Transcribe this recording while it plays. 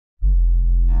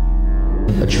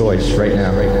a choice right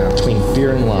now, between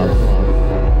fear and love.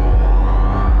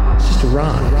 It's just a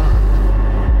rock.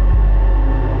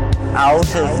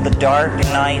 Out of the dark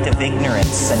night of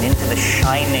ignorance and into the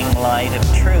shining light of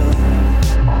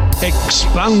truth.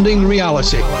 Expanding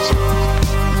reality.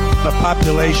 A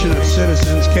population of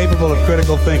citizens capable of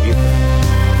critical thinking.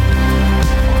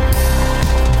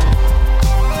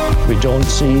 We don't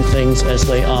see things as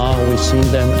they are, we see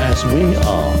them as we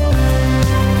are.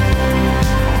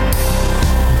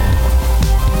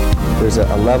 There's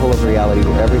a level of reality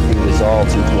where everything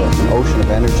dissolves into an ocean of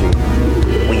energy.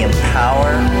 We empower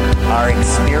our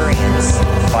experience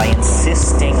by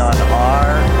insisting on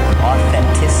our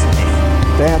authenticity.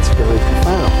 That's very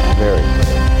profound. Very.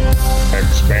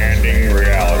 Expanding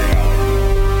reality.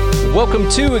 Welcome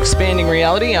to Expanding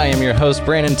Reality. I am your host,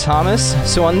 Brandon Thomas.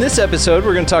 So on this episode,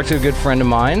 we're going to talk to a good friend of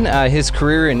mine. His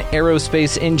career in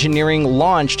aerospace engineering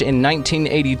launched in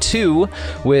 1982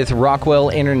 with Rockwell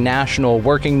International,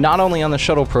 working not only on the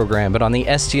shuttle program, but on the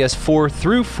STS-4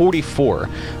 through 44,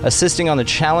 assisting on the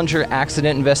Challenger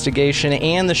accident investigation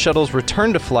and the shuttle's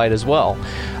return to flight as well.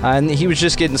 And he was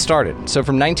just getting started. So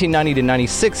from 1990 to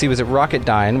 96, he was at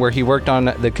Rocketdyne, where he worked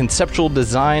on the conceptual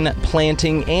design,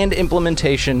 planting, and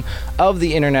implementation of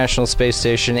the International Space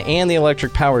Station and the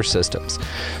electric power systems.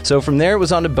 So from there, it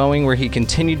was on to Boeing, where he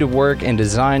continued to work and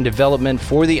design development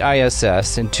for the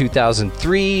ISS. In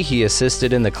 2003, he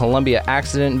assisted in the Columbia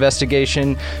accident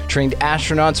investigation, trained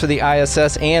astronauts for the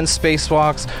ISS and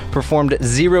spacewalks, performed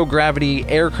zero-gravity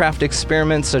aircraft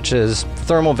experiments such as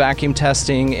thermal vacuum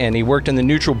testing, and he worked in the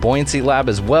neutral buoyancy lab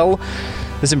as well.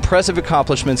 His impressive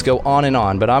accomplishments go on and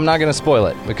on, but I'm not going to spoil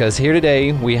it, because here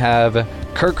today we have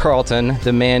Curt Carlton,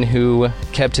 the man who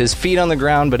kept his feet on the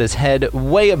ground but his head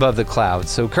way above the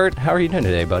clouds. So, Curt, how are you doing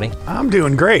today, buddy? I'm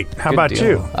doing great. How about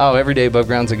you? Oh, every day above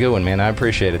ground's a good one, man. I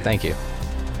appreciate it. Thank you.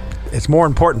 It's more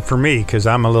important for me because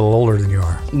I'm a little older than you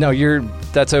are. No,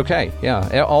 that's okay.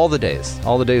 Yeah, all the days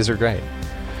are great.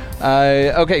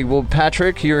 Okay, well,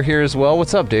 Patrick, you're here as well.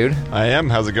 What's up, dude? I am.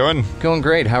 How's it going? Going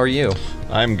great. How are you?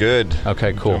 I'm good.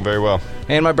 Okay, cool. Doing very well.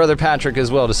 And my brother Patrick as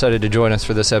well decided to join us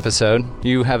for this episode.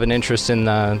 You have an interest in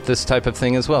this type of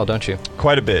thing as well, don't you?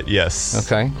 Quite a bit, yes.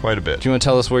 Okay. Quite a bit. Do you want to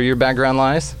tell us where your background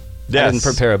lies? Yes. I didn't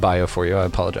prepare a bio for you. I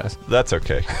apologize. That's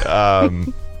okay.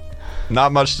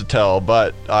 Not much to tell,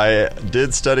 but I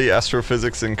did study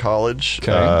astrophysics in college.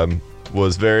 Okay.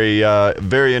 Was very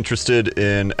interested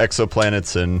in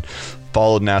exoplanets and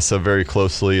followed NASA very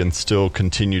closely and still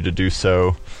continue to do so.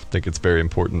 I think it's very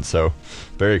important. So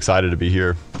very excited to be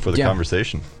here for the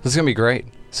conversation. This is going to be great.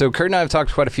 So Curt and I have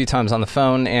talked quite a few times on the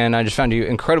phone, and I just found you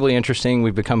incredibly interesting.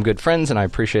 We've become good friends, and I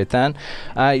appreciate that.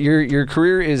 Your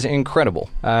career is incredible.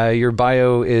 Your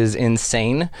bio is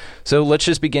insane. So let's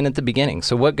just begin at the beginning.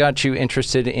 So what got you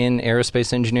interested in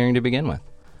aerospace engineering to begin with?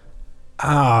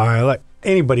 Like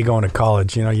anybody going to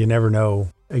college, you never know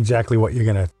exactly what you're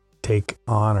going to take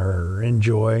on or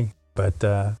enjoy. But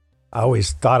I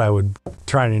always thought I would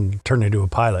try and turn into a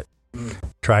pilot.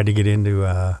 Tried to get into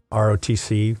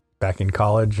ROTC back in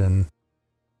college, and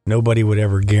nobody would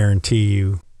ever guarantee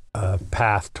you a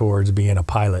path towards being a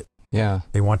pilot. Yeah.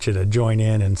 They want you to join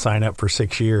in and sign up for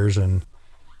 6 years and,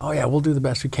 oh yeah, we'll do the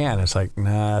best we can. It's like,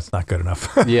 nah, that's not good enough.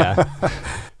 Yeah.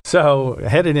 So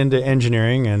headed into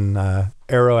engineering, and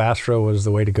Aero Astro was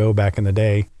the way to go back in the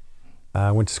day.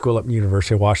 I went to school at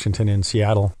University of Washington in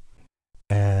Seattle,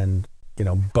 and,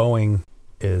 Boeing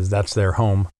that's their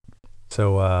home.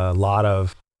 So a lot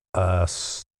of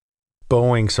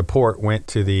Boeing support went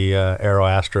to the Aero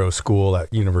Astro school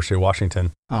at University of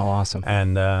Washington. Oh, awesome.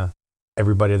 And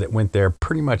everybody that went there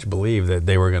pretty much believed that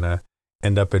they were going to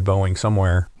end up at Boeing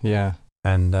somewhere. Yeah.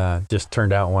 And just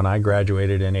turned out when I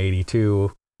graduated in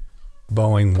 82,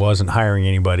 Boeing wasn't hiring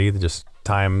anybody, just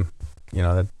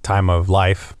the time of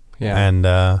life. Yeah.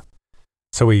 And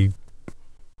so we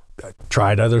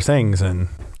tried other things, and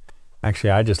actually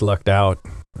I just lucked out.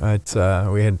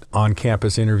 We had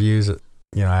on-campus interviews,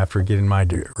 after getting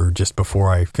or just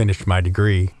before I finished my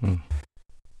degree.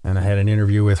 And I had an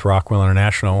interview with Rockwell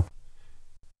International,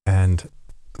 and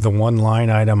the one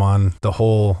line item on the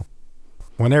whole,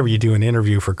 whenever you do an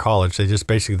interview for college,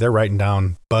 they're writing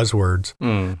down buzzwords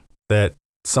that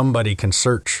somebody can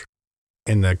search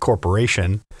in the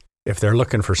corporation if they're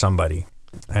looking for somebody.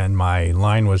 And my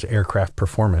line was aircraft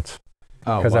performance.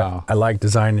 Oh, wow. I liked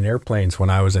designing airplanes when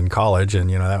I was in college,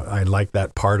 and I liked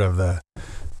that part of the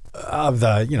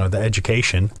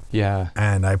education. Yeah.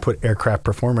 And I put aircraft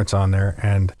performance on there,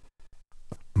 and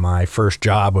my first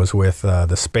job was with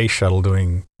the space shuttle,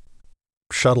 doing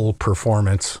shuttle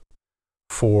performance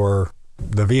for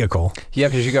the vehicle. Yeah,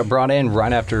 because you got brought in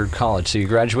right after college. So you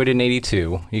graduated in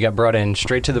 82. You got brought in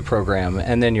straight to the program.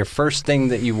 And then your first thing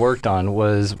that you worked on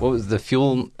was, what was the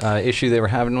fuel issue they were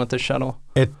having with the shuttle?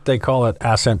 They call it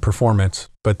ascent performance,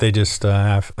 but they just,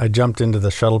 I jumped into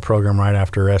the shuttle program right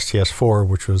after STS-4,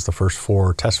 which was the first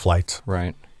 4 test flights.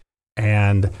 Right.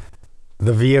 And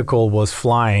the vehicle was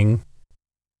flying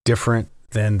different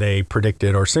than they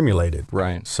predicted or simulated.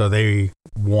 Right. So they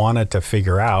wanted to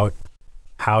figure out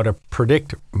how to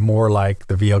predict more like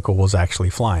the vehicle was actually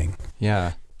flying.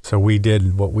 Yeah. So we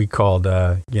did what we called,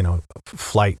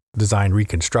 flight design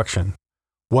reconstruction.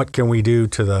 What can we do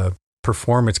to the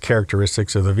performance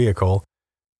characteristics of the vehicle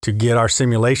to get our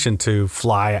simulation to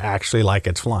fly actually like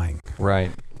it's flying?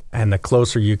 Right. And the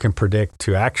closer you can predict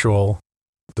to actual,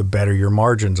 the better your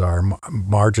margins are.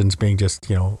 Margins being just,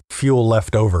 fuel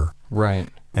left over. Right.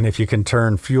 And if you can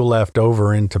turn fuel left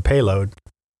over into payload,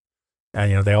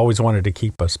 and they always wanted to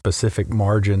keep a specific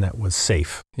margin that was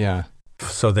safe. Yeah.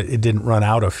 So that it didn't run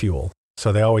out of fuel.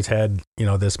 So they always had,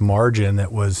 this margin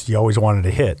that was, you always wanted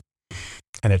to hit.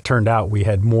 And it turned out we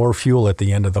had more fuel at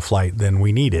the end of the flight than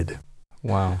we needed.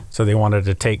 Wow. So they wanted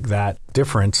to take that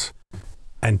difference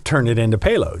and turn it into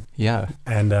payload. Yeah.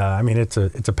 And it's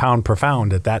a pound per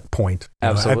pound at that point.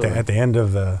 Absolutely. At the end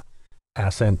of the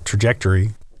ascent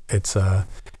trajectory, it's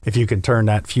if you can turn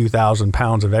that few thousand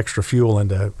pounds of extra fuel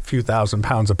into a few thousand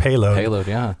pounds of payload. Payload,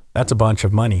 yeah. That's a bunch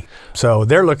of money. So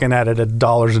they're looking at it at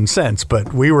dollars and cents,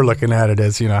 but we were looking at it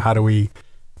as, how do we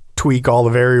tweak all the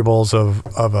variables of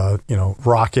a,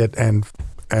 rocket and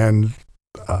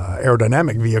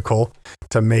aerodynamic vehicle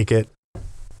to make it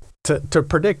to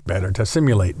predict better, to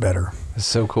simulate better.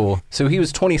 So cool. So he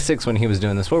was 26 when he was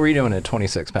doing this. What were you doing at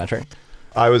 26, Patrick?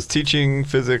 I was teaching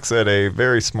physics at a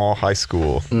very small high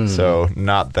school, so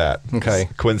not that. Okay.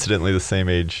 Coincidentally, the same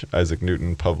age Isaac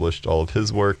Newton published all of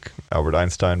his work. Albert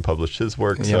Einstein published his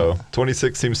work, so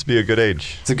 26 seems to be a good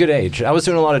age. It's a good age. I was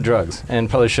doing a lot of drugs and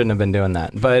probably shouldn't have been doing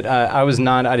that. But I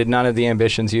did not have the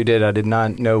ambitions you did. I did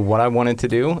not know what I wanted to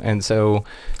do. And so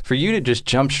for you to just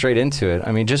jump straight into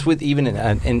it, just with even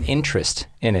an interest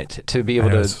in it, to be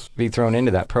able to be thrown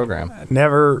into that program.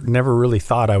 Never really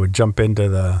thought I would jump into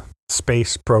the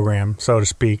space program, so to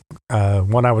speak,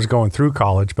 when I was going through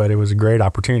college, but it was a great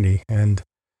opportunity. And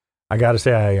I got to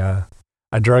say,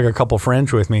 I drug a couple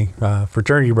friends with me,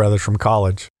 fraternity brothers from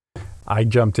college. I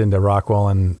jumped into Rockwell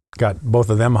and got both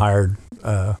of them hired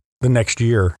the next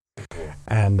year.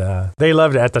 And they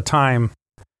loved it. At the time,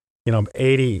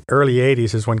 early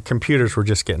 80s is when computers were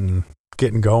just getting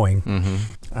going.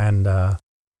 Mm-hmm. And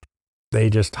they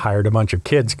just hired a bunch of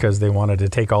kids because they wanted to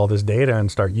take all this data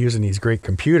and start using these great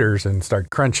computers and start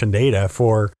crunching data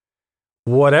for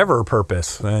whatever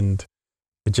purpose. And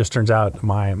it just turns out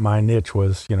my niche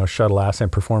was, shuttle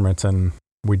ascent performance, and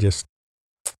we just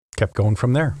kept going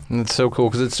from there. And it's so cool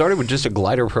because it started with just a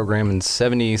glider program in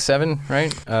 77,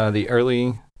 right?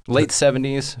 The late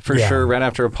 70s, for sure, right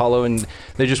after Apollo. And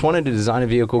they just wanted to design a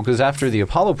vehicle because after the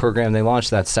Apollo program, they launched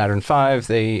that Saturn V.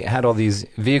 They had all these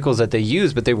vehicles that they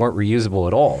used, but they weren't reusable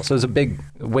at all. So it was a big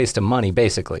waste of money,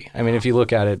 basically. If you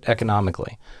look at it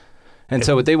economically. And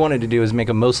so what they wanted to do is make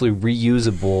a mostly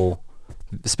reusable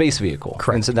space vehicle.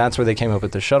 Correct. And so that's where they came up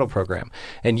with the shuttle program.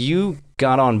 And you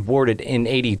got on board it in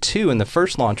 82, and the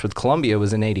first launch with Columbia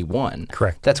was in 81.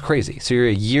 Correct. That's crazy. So you're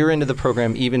a year into the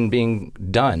program even being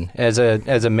done as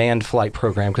a manned flight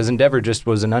program, because Endeavour just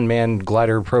was an unmanned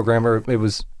glider program, or it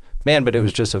was manned, but it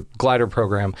was just a glider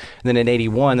program. And then in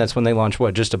 81, that's when they launched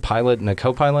just a pilot and a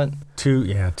co-pilot?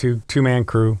 Two-man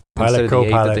crew, pilot, instead of the 8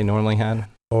 co-pilot. that they normally had?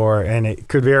 And it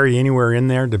could vary anywhere in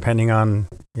there depending on,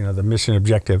 the mission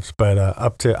objectives, but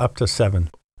up to 7.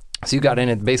 So you got in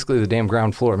at basically the damn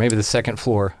ground floor, maybe the second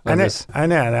floor of this.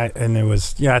 And it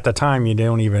was, at the time you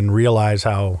don't even realize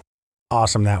how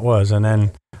awesome that was. And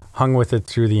then hung with it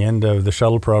through the end of the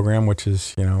shuttle program, which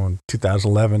is, in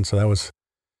 2011. So that was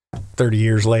 30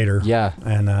 years later. Yeah.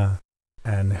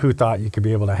 And who thought you could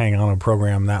be able to hang on a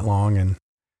program that long and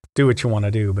do what you want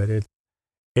to do? But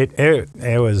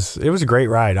it was a great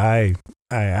ride. I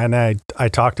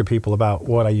talked to people about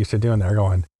what I used to do, and they're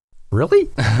going, really?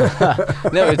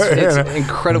 No, it's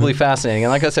incredibly fascinating.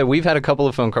 And like I said, we've had a couple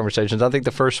of phone conversations. I think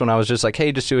the first one I was just like,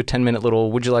 hey, just do a 10-minute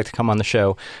little, would you like to come on the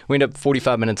show? We ended up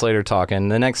 45 minutes later talking.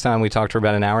 The next time we talked for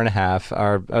about an hour and a half.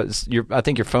 I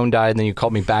think your phone died, and then you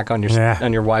called me back on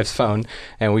your wife's phone,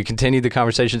 and we continued the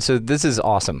conversation. So this is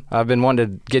awesome. I've been wanting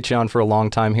to get you on for a long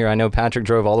time here. I know Patrick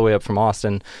drove all the way up from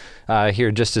Austin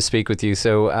here just to speak with you.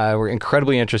 So we're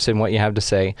incredibly interested in what you have to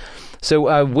say.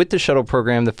 So with the shuttle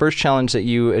program, the first challenge that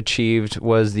you achieved achieved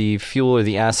was the fuel or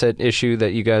the asset issue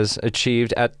that you guys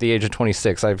achieved at the age of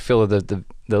 26. I feel that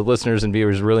the listeners and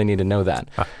viewers really need to know that.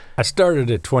 I started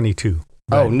at 22.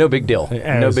 Oh, no big deal.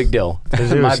 No big deal.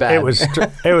 My bad.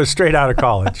 It was straight out of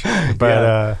college,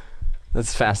 but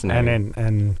that's fascinating.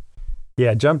 And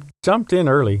jumped in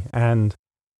early, and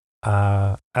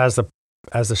as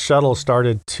the shuttle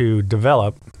started to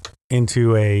develop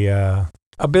into a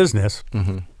business,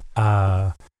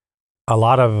 a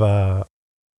lot of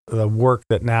the work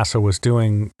that NASA was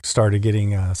doing started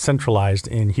getting centralized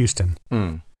in Houston.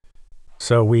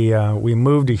 So we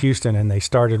moved to Houston, and they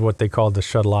started what they called the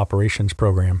Shuttle Operations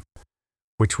Program,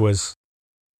 which was,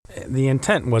 the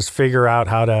intent was figure out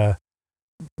how to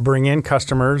bring in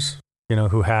customers,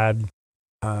 who had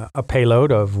a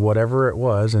payload of whatever it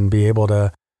was, and be able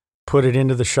to put it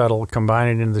into the shuttle, combine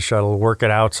it into the shuttle, work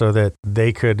it out so that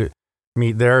they could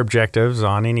meet their objectives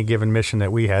on any given mission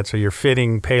that we had. So you're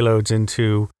fitting payloads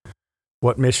into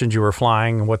what missions you were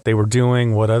flying, and what they were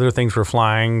doing, what other things were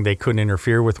flying. They couldn't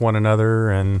interfere with one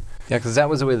another. And yeah, because that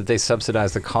was the way that they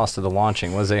subsidized the cost of the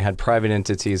launching, was they had private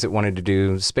entities that wanted to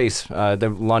do space. They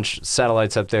launched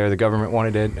satellites up there. The government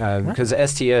wanted it because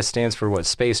STS stands for what?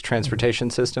 Space Transportation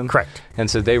System? Correct. And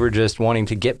so they were just wanting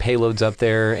to get payloads up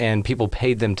there, and people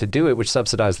paid them to do it, which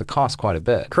subsidized the cost quite a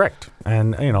bit. Correct.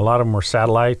 And, a lot of them were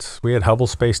satellites. We had Hubble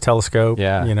Space Telescope.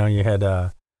 Yeah. You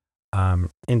had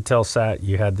Intelsat,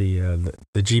 you had the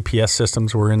GPS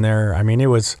systems were in there. I mean, it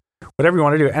was whatever you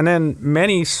want to do. And then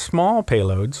many small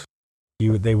payloads,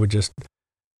 they would just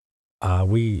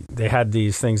they had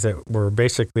these things that were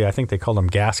basically, I think they called them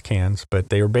gas cans, but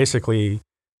they were basically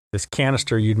this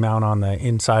canister you'd mount on the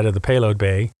inside of the payload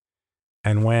bay.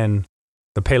 And when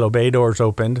the payload bay doors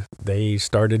opened, they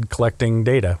started collecting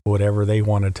data, whatever they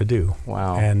wanted to do.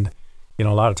 Wow. And a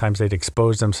lot of times they'd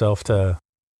expose themselves to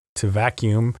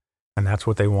vacuum. And that's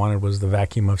what they wanted, was the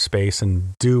vacuum of space,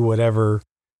 and do whatever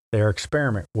their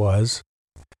experiment was.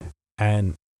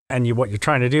 And what you're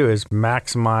trying to do is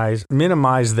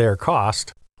minimize their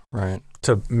cost, right,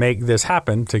 to make this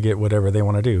happen, to get whatever they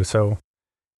want to do. So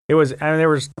there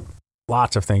was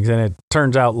lots of things. And it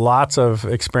turns out lots of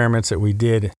experiments that we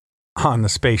did on the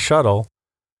space shuttle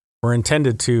were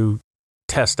intended to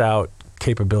test out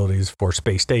capabilities for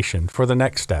space station for the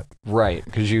next step. Right,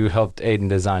 because you helped aid and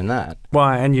design that. Well,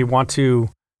 and you want to,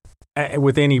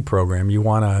 with any program, you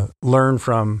want to learn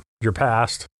from your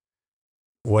past,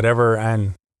 whatever.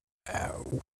 And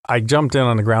I jumped in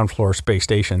on the ground floor space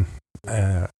station,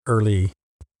 early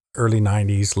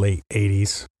 90s, late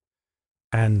 80s.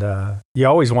 And you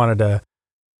always wanted to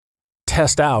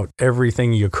test out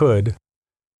everything you could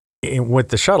with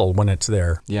the shuttle when it's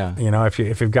there. Yeah.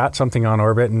 If you've got something on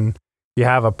orbit and you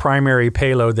have a primary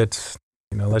payload that's,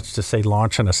 let's just say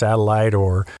launching a satellite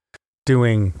or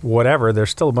doing whatever, there's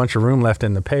still a bunch of room left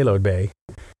in the payload bay.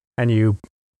 And you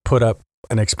put up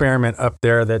an experiment up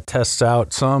there that tests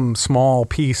out some small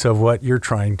piece of what you're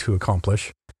trying to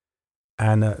accomplish.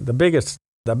 And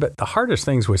the hardest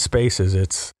things with space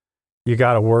is you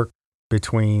got to work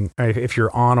between, if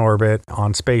you're on orbit,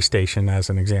 on space station, as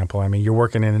an example, you're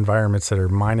working in environments that are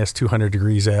minus 200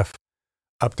 degrees F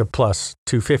up to plus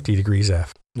 250 degrees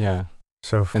F. Yeah.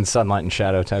 So and sunlight and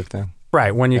shadow type thing.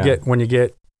 Right. When you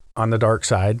get on the dark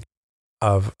side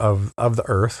of the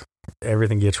Earth,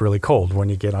 everything gets really cold. When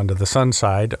you get onto the sun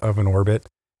side of an orbit,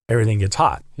 everything gets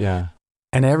hot. Yeah.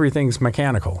 And everything's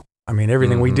mechanical.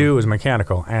 Everything we do is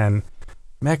mechanical, and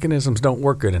mechanisms don't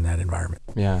work good in that environment.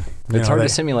 Yeah. It's hard to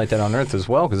simulate that on Earth as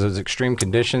well, because there's extreme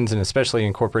conditions, and especially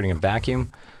incorporating a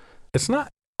vacuum. It's not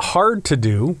hard to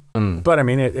do, but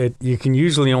you can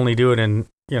usually only do it in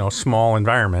small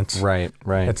environments. Right.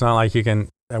 It's not like you can.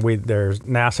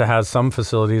 NASA has some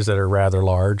facilities that are rather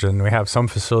large, and we have some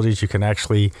facilities you can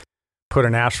actually put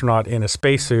an astronaut in a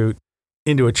spacesuit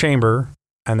into a chamber,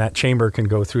 and that chamber can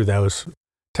go through those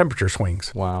temperature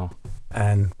swings. Wow.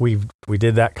 And we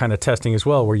did that kind of testing as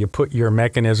well, where you put your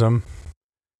mechanism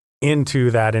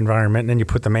into that environment, and then you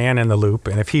put the man in the loop,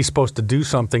 and if he's supposed to do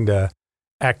something to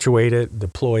actuate it,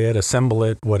 deploy it, assemble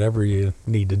it, whatever you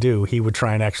need to do, he would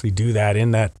try and actually do that in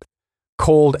that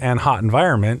cold and hot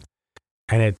environment.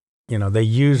 And they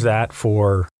use that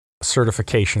for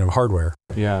certification of hardware.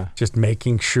 Yeah. Just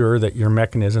making sure that your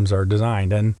mechanisms are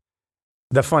designed. And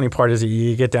the funny part is that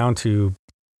you get down to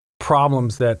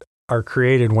problems that are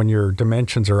created when your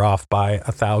dimensions are off by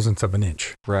 1/1000th of an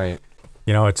inch. Right.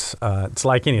 It's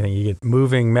like anything. You get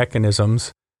moving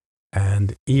mechanisms,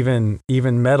 and even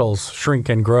metals shrink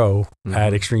and grow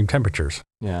at extreme temperatures.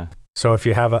 Yeah. So if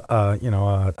you have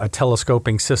a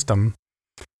telescoping system,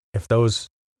 if those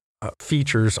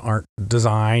features aren't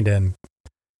designed and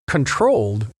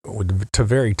controlled to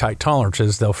very tight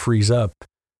tolerances, they'll freeze up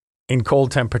in cold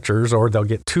temperatures, or they'll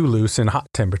get too loose in hot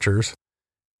temperatures.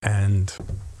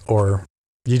 Or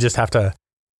you just have to,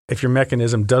 if your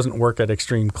mechanism doesn't work at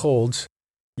extreme colds,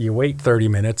 you wait 30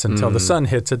 minutes until the sun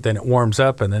hits it, then it warms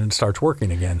up, and then it starts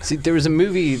working again. See, there was a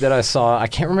movie that I saw. I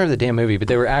can't remember the damn movie, but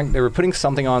they were putting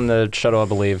something on the shuttle, I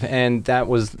believe, and that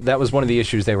was one of the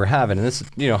issues they were having. And this,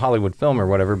 Hollywood film or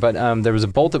whatever. But there was a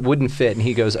bolt that wouldn't fit, and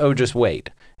he goes, "Oh, just wait."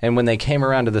 And when they came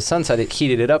around to the sunset, it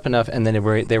heated it up enough, and then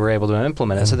they were able to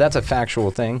implement it. So that's a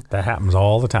factual thing. That happens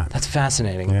all the time. That's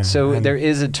fascinating. Yeah, so there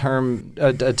is a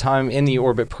time in the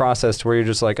orbit process to where you're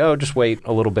just like, oh, just wait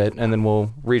a little bit, and then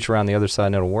we'll reach around the other side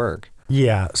and it'll work.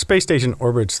 Yeah, space station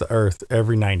orbits the Earth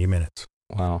every 90 minutes.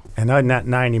 Wow. And in that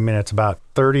 90 minutes, about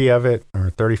 30 of it,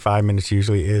 or 35 minutes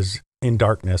usually, is in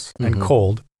darkness and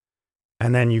cold.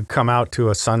 And then you come out to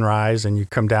a sunrise and you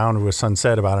come down to a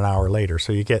sunset about an hour later.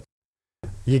 So you get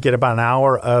about an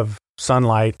hour of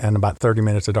sunlight and about 30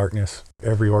 minutes of darkness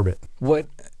every orbit. What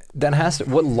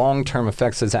long-term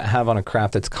effects does that have on a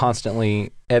craft that's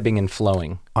constantly ebbing and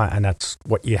flowing? And that's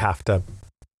what you have to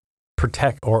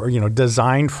protect or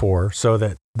design for, so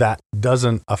that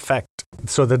doesn't affect,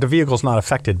 so that the vehicle's not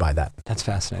affected by that. That's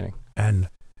fascinating. And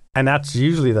that's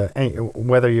usually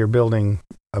whether you're building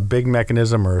a big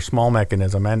mechanism or a small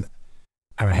mechanism, and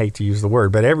I hate to use the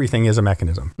word, but everything is a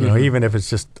mechanism. Even if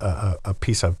it's just a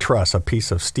piece of truss, a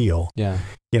piece of steel. Yeah.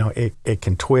 It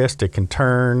can twist, it can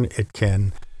turn,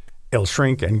 it'll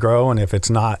shrink and grow, and if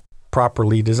it's not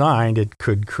properly designed, it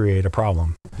could create a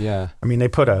problem. Yeah. I mean, they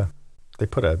put a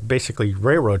basically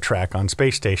railroad track on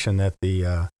space station that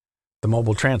the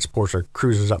mobile transporter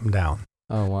cruises up and down.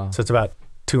 Oh wow! So it's about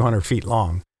 200 feet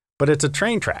long, but it's a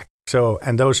train track. So,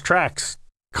 and those tracks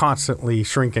constantly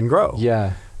shrink and grow.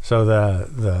 Yeah. So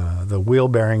the wheel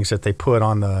bearings that they put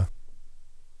on the,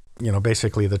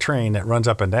 basically the train that runs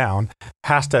up and down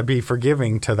has to be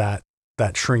forgiving to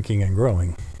that shrinking and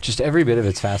growing. Just every bit of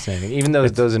it's fascinating. Even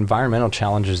those environmental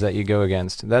challenges that you go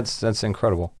against, that's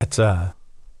incredible. It's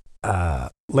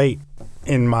late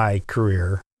in my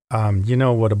career. You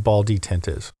know what a ball detent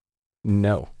is?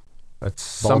 No.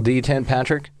 It's ball detent,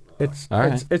 Patrick? It's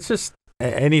just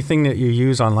anything that you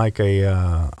use on like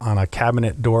on a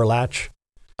cabinet door latch.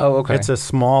 Oh, okay. It's a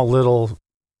small little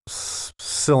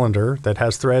cylinder that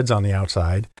has threads on the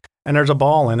outside, and there's a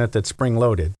ball in it that's spring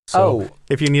loaded. So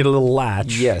if you need a little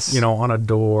latch, yes, on a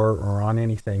door or on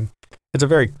anything, it's a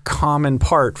very common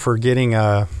part for getting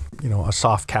a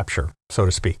soft capture, so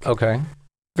to speak. Okay.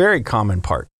 Very common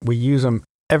part. We use them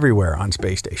everywhere on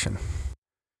space station.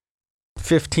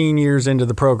 15 years into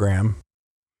the program,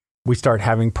 we start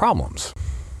having problems,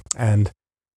 and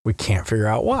we can't figure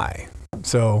out why.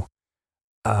 So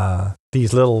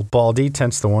these little ball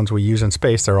detents, the ones we use in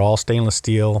space, they're all stainless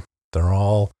steel. They're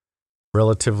all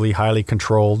relatively highly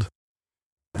controlled.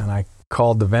 And I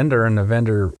called the vendor, and the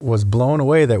vendor was blown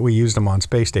away that we used them on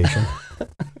space station.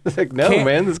 It's like, no,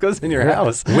 man, this goes in your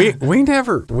house. We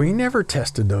never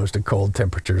tested those to cold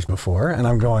temperatures before. And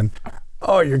I'm going,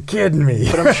 oh, you're kidding me.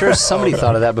 But I'm sure somebody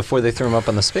thought of that before they threw them up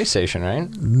on the space station, right?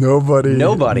 Nobody.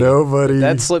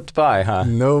 That slipped by, huh?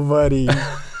 Nobody.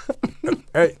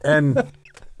 And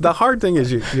the hard thing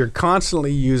is you're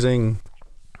constantly using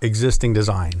existing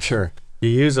design. Sure. You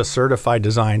use a certified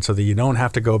design so that you don't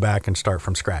have to go back and start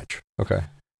from scratch. Okay.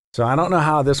 So I don't know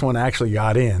how this one actually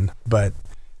got in, but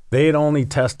they had only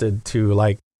tested to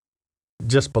like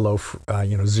just below,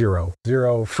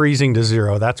 zero, freezing to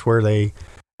zero. That's where they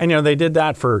did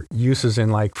that for uses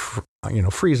in like,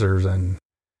 freezers and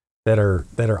that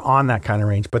are on that kind of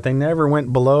range, but they never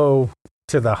went below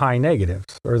to the high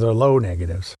negatives or the low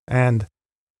negatives. And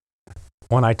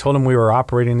when I told them we were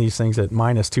operating these things at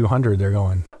minus 200, they're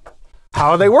going,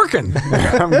 how are they working?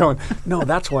 I'm going, no,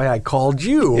 that's why I called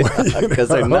you. Because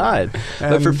they're not.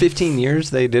 But for 15 years,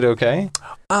 they did okay?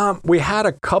 We had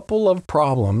a couple of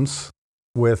problems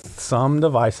with some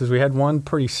devices. We had one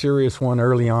pretty serious one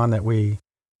early on that we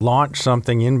launched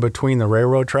something in between the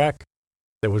railroad track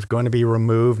that was going to be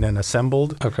removed and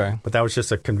assembled. Okay. But that was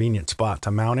just a convenient spot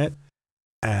to mount it.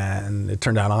 And it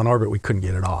turned out on orbit, we couldn't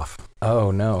get it off.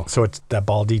 Oh, no. So that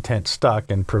ball detent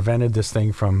stuck and prevented this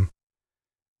thing from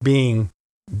being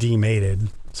demated,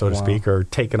 so to speak, or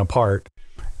taken apart.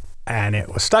 And it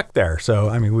was stuck there. So,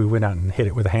 I mean, we went out and hit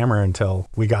it with a hammer until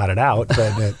we got it out.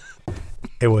 But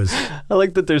it was... I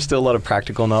like that there's still a lot of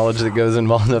practical knowledge that goes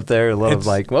involved up there. A lot of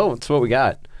like, well, it's what we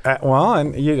got.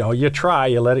 And, you try,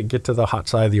 you let it get to the hot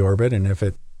side of the orbit. And if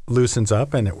it loosens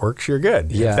up and it works, you're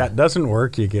good. Yeah. If that doesn't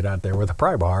work, you get out there with a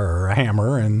pry bar or a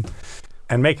hammer and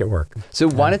and make it work. So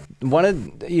why did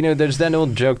there's that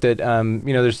old joke that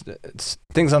there's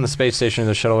things on the space station and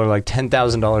the shuttle are like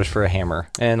 $10,000 for a hammer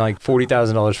and like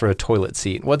 $40,000 for a toilet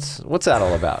seat. What's that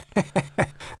all about?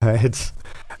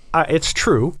 It's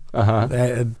true.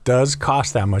 It does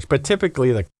cost that much, but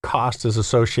typically the cost is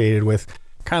associated with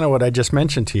kind of what I just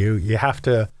mentioned to you. You have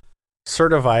to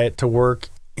certify it to work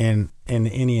in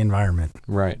any environment.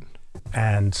 Right.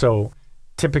 And so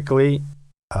typically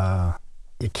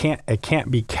it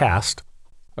can't be cast.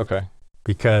 Okay.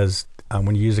 Because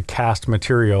when you use a cast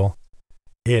material,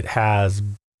 it has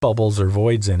bubbles or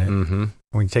voids in it. Mm-hmm.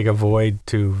 When you take a void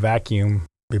to vacuum,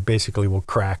 it basically will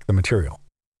crack the material.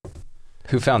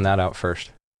 Who found that out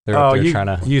first? They're up there trying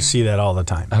to... You see that all the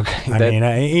time. Okay. I mean,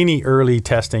 any early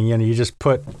testing, if you just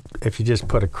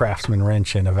put a Craftsman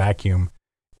wrench in a vacuum,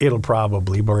 it'll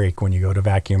probably break when you go to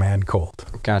vacuum and cold.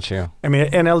 Got you. I mean,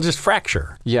 and it'll just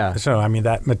fracture. Yeah. So, I mean,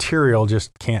 that material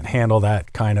just can't handle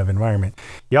that kind of environment.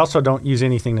 You also don't use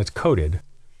anything that's coated.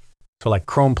 So like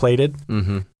chrome plated,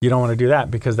 you don't want to do that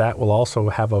because that will also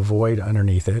have a void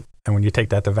underneath it. And when you take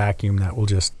that to vacuum, that will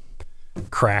just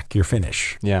crack your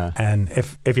finish. Yeah. And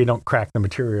if you don't crack the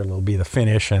material, it'll be the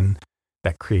finish, and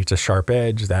that creates a sharp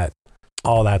edge.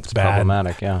 All that's bad.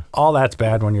 Problematic, yeah. All that's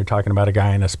bad when you're talking about a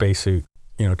guy in a spacesuit,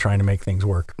 trying to make things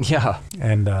work. Yeah.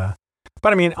 And but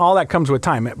I mean, all that comes with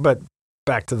time. But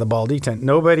back to the ball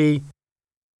detent,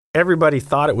 everybody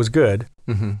thought it was good,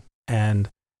 and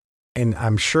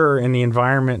I'm sure in the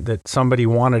environment that somebody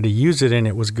wanted to use it in,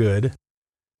 it was good,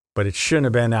 but it shouldn't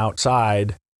have been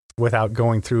outside without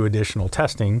going through additional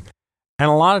testing. And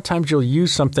a lot of times you'll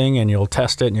use something and you'll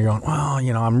test it and you're going, well,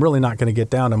 I'm really not going to get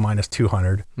down to minus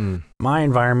 200. My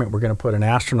environment, we're going to put an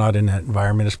astronaut in that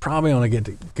environment, is probably only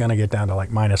going to get down to like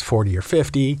minus 40 or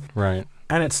 50. Right.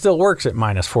 And it still works at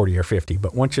minus 40 or 50.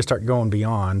 But once you start going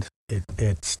beyond,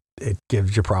 it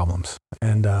gives you problems.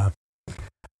 And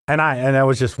that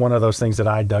was just one of those things that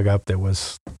I dug up that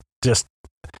was just,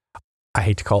 I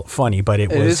hate to call it funny, but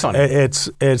it was funny.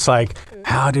 It's like,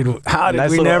 how did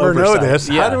Nice we little never know oversight. this?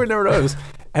 Yeah. How did we never know this?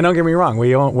 And don't get me wrong,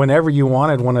 whenever you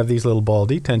wanted one of these little ball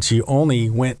detents, you only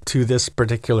went to this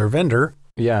particular vendor.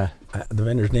 Yeah. The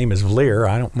vendor's name is Vleer.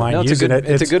 I don't mind using it.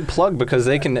 It's a good plug because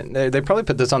they probably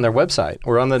put this on their website.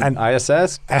 We're on the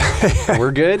ISS.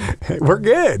 We're good. We're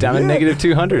good. Down in negative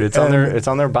 200. It's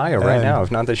on their bio right now. If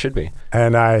not, they should be.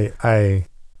 And I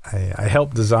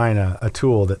helped design a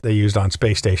tool that they used on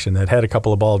space station that had a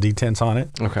couple of ball detents on it.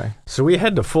 Okay. So we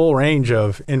had the full range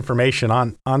of information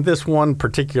on this one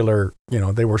particular,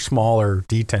 they were smaller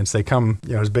detents. They come,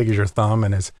 as big as your thumb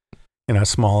and as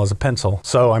small as a pencil.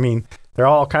 So, I mean, they're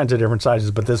all kinds of different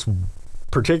sizes, but this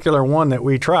particular one that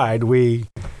we tried, we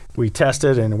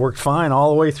tested and it worked fine all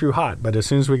the way through hot. But as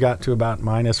soon as we got to about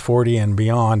minus 40 and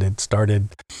beyond, it started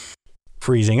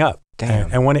freezing up.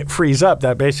 And when it frees up,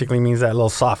 that basically means that little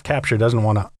soft capture doesn't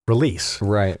want to release.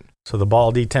 Right. So the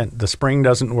ball detent, the spring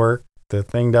doesn't work, the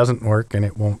thing doesn't work, and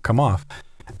it won't come off.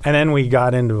 And then we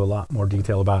got into a lot more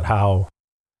detail about how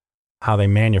they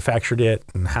manufactured it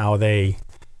and how they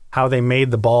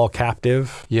made the ball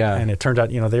captive. Yeah. And it turned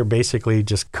out, they basically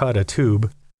just cut a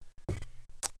tube,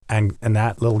 and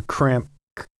that little crimp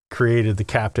created the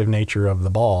captive nature of the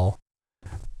ball.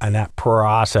 And that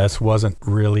process wasn't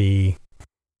really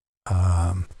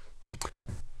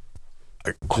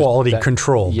quality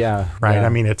control. Yeah. Right. Yeah. I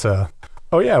mean, it's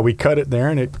we cut it there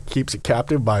and it keeps it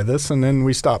captive by this, and then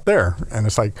we stop there. And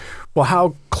it's like, well,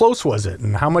 how close was it?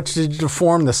 And how much did you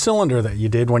deform the cylinder that you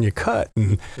did when you cut?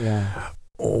 And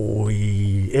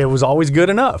it was always good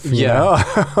enough.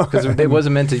 Because it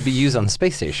wasn't meant to be used on the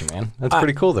space station, man. That's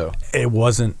pretty cool, though. It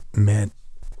wasn't meant.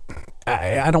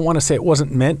 I don't want to say it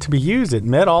wasn't meant to be used. It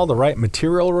met all the right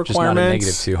material requirements. Just not a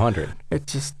negative 200. It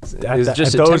was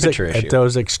just a temperature issue. At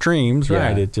those extremes,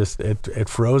 right? It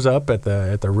froze up at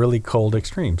the really cold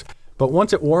extremes. But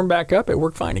once it warmed back up, it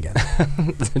worked fine again.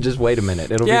 Just wait a minute.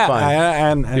 It'll be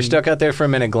fine. You're stuck out there for a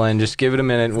minute, Glenn. Just give it a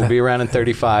minute. We'll be around in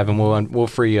 35, and we'll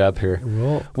free you up here.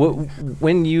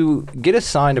 When you get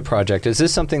assigned a project, is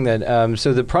this something that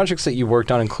so the projects that you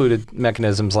worked on included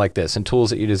mechanisms like this and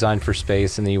tools that you designed for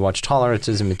space, and then you watch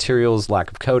tolerances and materials, lack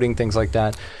of coating, things like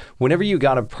that. Whenever you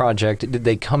got a project, did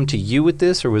they come to you with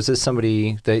this, or was this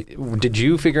somebody that did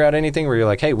you figure out anything where you're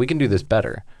like, hey, we can do this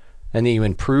better? And then you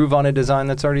improve on a design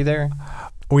that's already there?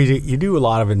 You do a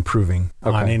lot of improving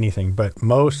on anything, but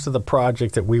most of the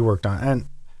projects that we worked on, and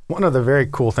one of the very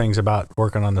cool things about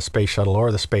working on the space shuttle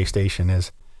or the space station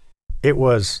is it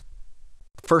was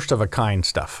first of a kind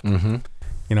stuff. Mm-hmm.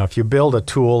 If you build a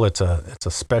tool, it's a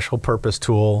special purpose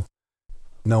tool.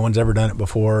 No one's ever done it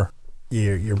before.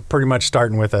 you're pretty much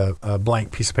starting with a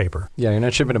blank piece of paper. Yeah, you're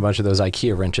not shipping a bunch of those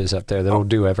IKEA wrenches up there that'll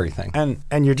do everything.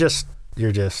 And you're just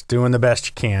doing the best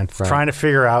you can, trying to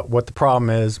figure out what the problem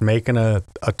is, making a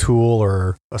tool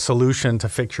or a solution to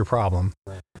fix your problem.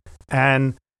 Right.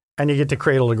 And you get to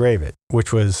cradle to grave it,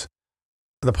 which was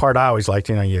the part I always liked.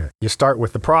 You start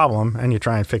with the problem and you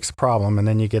try and fix the problem, and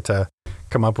then you get to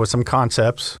come up with some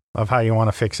concepts of how you want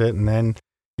to fix it, and then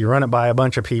you run it by a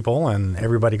bunch of people, and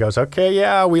everybody goes, okay,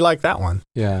 yeah, we like that one.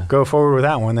 Yeah. Go forward with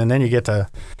that one. And then you get to,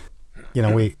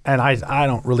 I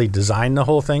don't really design the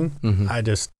whole thing. Mm-hmm.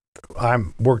 I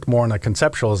worked more on the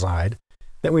conceptual side.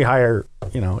 Then we hire,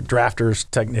 drafters,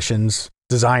 technicians,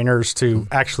 designers to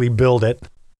actually build it.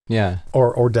 Yeah.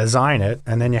 Or design it.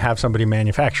 And then you have somebody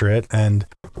manufacture it. And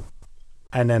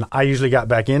then I usually got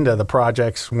back into the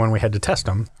projects when we had to test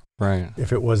them. Right.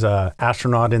 If it was a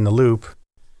astronaut in the loop,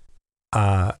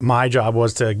 my job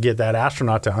was to get that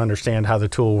astronaut to understand how the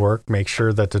tool worked, make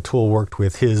sure that the tool worked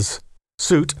with his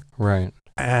suit. Right.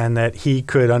 And that he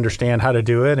could understand how to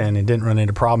do it, and he didn't run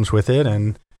into problems with it,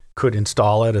 and could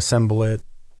install it, assemble it,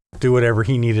 do whatever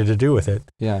he needed to do with it.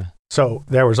 Yeah. So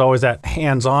there was always that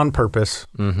hands-on purpose.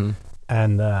 Mm-hmm.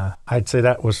 And I'd say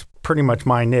that was pretty much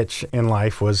my niche in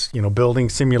life, was, building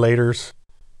simulators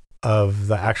of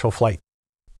the actual flight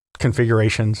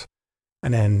configurations,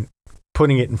 and then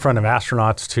putting it in front of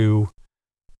astronauts to,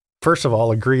 first of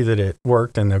all, agree that it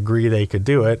worked and agree they could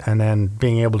do it, and then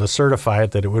being able to certify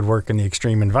it that it would work in the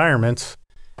extreme environments,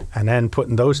 and then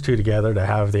putting those two together to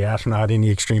have the astronaut in the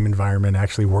extreme environment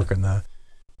actually working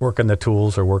the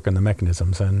tools or working the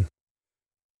mechanisms. And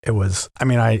it was,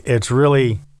 it's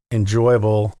really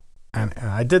enjoyable. And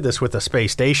I did this with the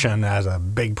space station as a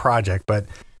big project, but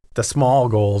the small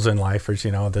goals in life is,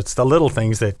 that's the little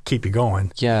things that keep you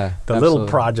going. Yeah. The little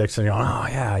projects, and you're going, oh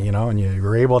yeah, and you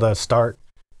were able to start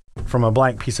from a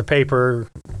blank piece of paper,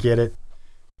 get it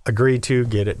agreed to,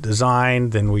 get it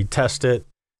designed, then we test it,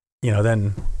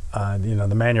 then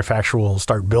the manufacturer will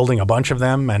start building a bunch of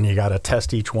them, and you got to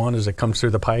test each one as it comes through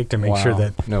the pike to make sure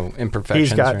that no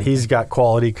imperfections. He's got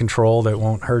quality control that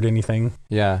won't hurt anything.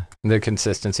 Yeah. The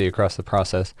consistency across the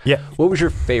process. Yeah. What was your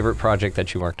favorite project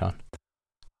that you worked on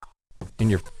in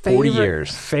your 40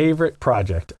 years? Favorite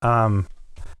project.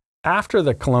 After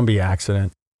the Columbia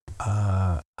accident,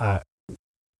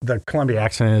 the Columbia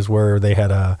accident is where they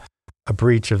had a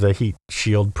breach of the heat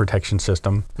shield protection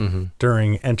system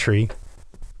during entry,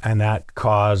 and that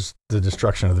caused the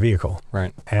destruction of the vehicle.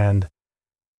 Right. And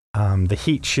the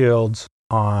heat shields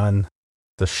on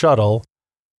the shuttle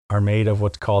are made of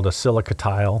what's called a silica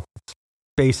tile. It's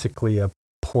basically a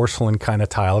porcelain kind of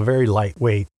tile, a very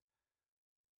lightweight,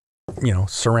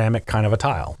 ceramic kind of a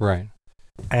tile. Right.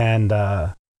 And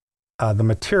the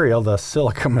material, the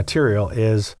silica material,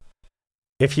 is,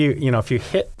 if you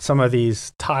hit some of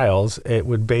these tiles, it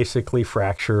would basically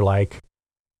fracture like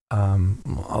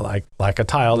a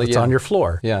tile that's on your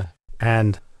floor. Yeah.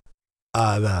 And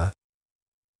one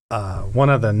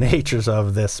of the natures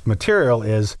of this material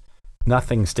is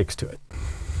nothing sticks to it.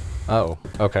 Oh,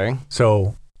 okay.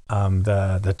 So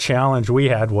the challenge we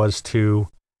had was to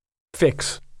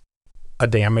fix a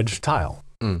damaged tile.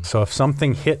 So if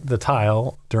something hit the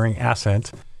tile during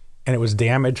ascent and it was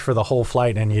damaged for the whole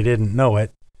flight and you didn't know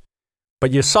it, but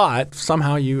you saw it,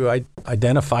 somehow you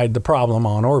identified the problem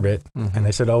on orbit, and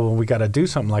they said, oh, well, we got to do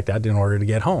something like that in order to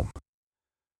get home.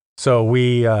 So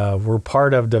we were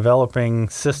part of developing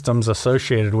systems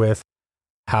associated with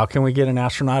how can we get an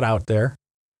astronaut out there?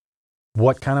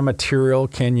 What kind of material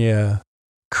can you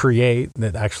create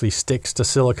that actually sticks to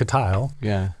silica tile?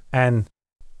 Yeah. And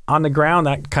on the ground,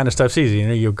 that kind of stuff's easy.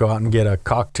 You go out and get a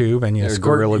caulk tube and you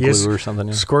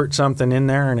squirt something in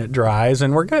there and it dries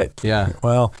and we're good. Yeah.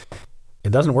 Well,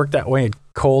 it doesn't work that way at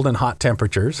cold and hot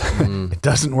temperatures. It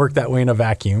doesn't work that way in a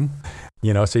vacuum.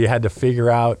 So you had to figure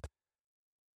out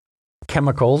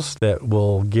chemicals that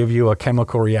will give you a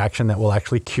chemical reaction that will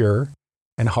actually cure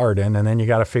and harden. And then you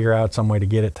got to figure out some way to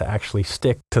get it to actually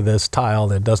stick to this tile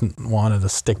that doesn't want it to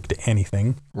stick to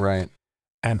anything. Right.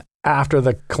 And after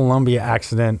the Columbia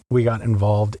accident, we got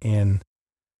involved in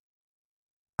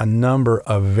a number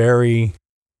of very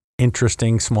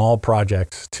interesting small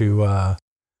projects to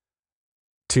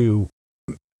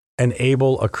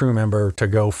enable a crew member to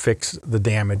go fix the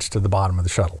damage to the bottom of the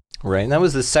shuttle. Right, and that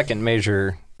was the second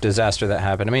major disaster that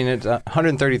happened. It's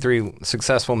 133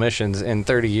 successful missions in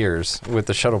 30 years with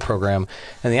the shuttle program.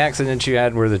 And the accidents you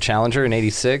had were the Challenger in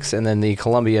 86 and then the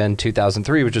Columbia in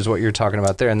 2003, which is what you're talking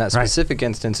about there. And that specific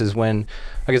instance is when,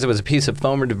 I guess it was a piece of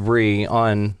foam or debris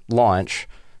on launch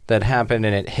that happened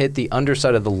and it hit the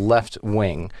underside of the left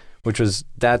wing,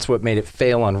 that's what made it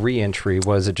fail on re-entry,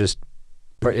 was it just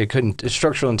it couldn't,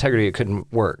 structural integrity, it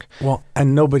couldn't work. Well,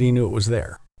 and nobody knew it was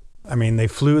there. I mean, they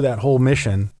flew that whole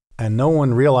mission, and no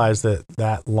one realized that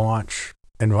that launch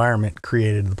environment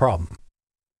created the problem.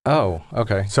 Oh,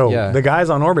 okay. So yeah. the guys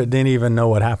on orbit didn't even know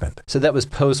what happened. So that was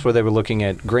post where they were looking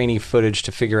at grainy footage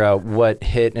to figure out what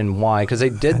hit and why, because they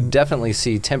did definitely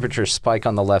see temperature spike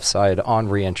on the left side on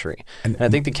reentry. And I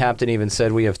think the captain even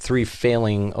said we have 3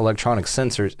 failing electronic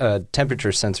sensors, temperature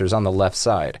sensors on the left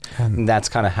side. And that's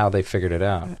kind of how they figured it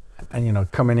out. And, you know,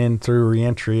 coming in through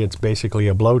reentry, it's basically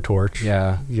a blowtorch.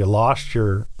 Yeah. You lost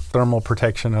your thermal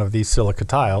protection of these silica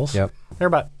tiles. Yep. They're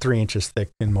about 3 inches thick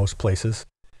in most places.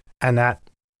 And that,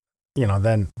 you know,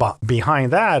 then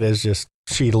behind that is just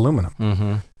sheet aluminum.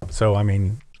 Mm-hmm. So, I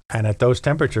mean, and at those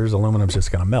temperatures, aluminum's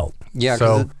just going to melt. Yeah,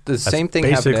 so because the same thing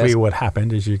basically happened. what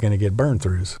happened is you're going to get burn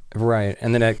throughs. Right,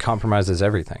 and then it compromises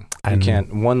everything. You And-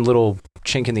 can't, one little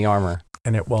chink in the armor.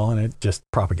 And it just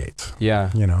propagates. Yeah.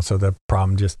 You know, so the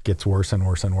problem just gets worse and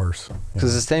worse and worse.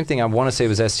 Because the same thing, I want to say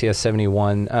was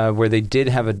STS-71, where they did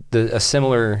have a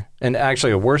similar, and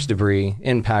actually a worse debris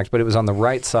impact, but it was on the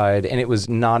right side, and it was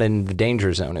not in the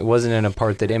danger zone. It wasn't in a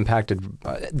part that impacted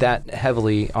that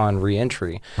heavily on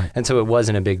reentry. Right. And so it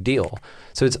wasn't a big deal.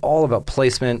 So it's all about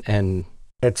placement and...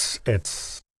 It's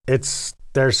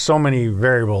there's so many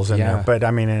variables in there, but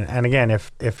I mean, and again,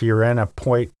 if you're in a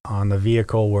point on the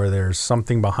vehicle where there's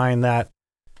something behind that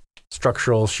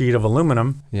structural sheet of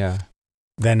aluminum,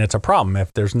 then it's a problem.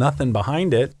 If there's nothing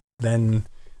behind it, then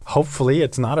hopefully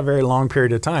it's not a very long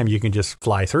period of time. You can just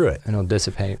fly through it, and it'll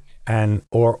dissipate, and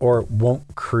or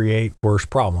won't create worse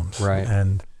problems. Right.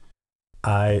 And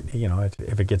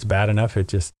if it gets bad enough, it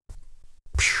just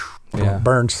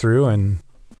burns through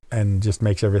and just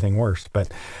makes everything worse. But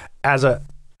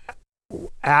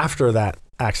after that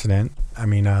accident, I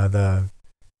mean, the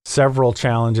several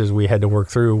challenges we had to work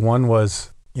through. One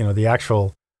was, you know, the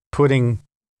actual putting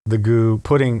the goo,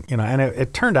 and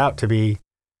it turned out to be,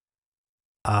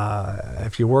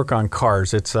 if you work on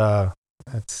cars, there's a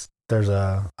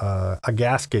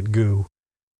gasket goo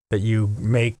that you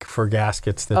make for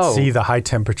gaskets that see the high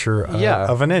temperature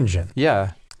of an engine.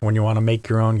 Yeah. When you want to make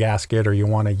your own gasket or you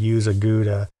want to use a goo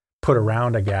to put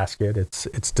around a gasket,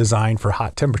 it's designed for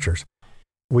hot temperatures.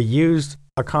 We used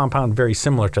a compound very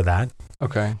similar to that.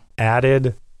 Okay.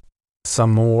 Added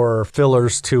some more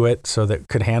fillers to it so that it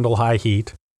could handle high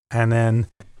heat, and then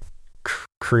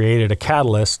created a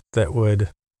catalyst that would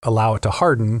allow it to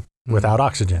harden without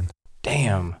oxygen.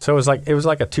 Damn. So it was like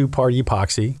a 2-part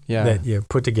epoxy that you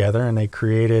put together, and they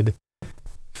created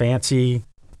fancy,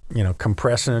 you know,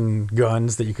 compression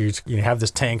guns that you could have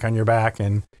this tank on your back,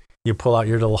 and you pull out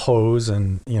your little hose,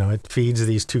 and, you know, it feeds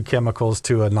these 2 chemicals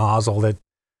to a nozzle that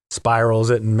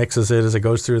spirals it and mixes it as it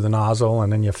goes through the nozzle,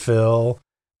 and then you fill,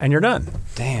 and you're done.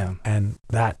 Damn. And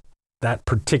that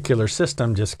particular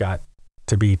system just got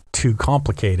to be too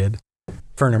complicated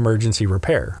for an emergency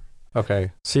repair.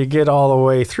 Okay. So you get all the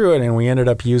way through it, and we ended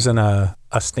up using a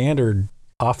standard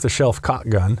off-the-shelf caulk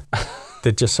gun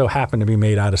that just so happened to be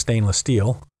made out of stainless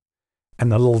steel.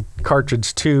 And the little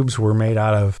cartridge tubes were made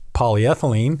out of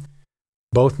polyethylene,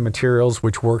 both materials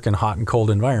which work in hot and cold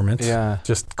environments. Yeah.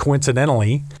 Just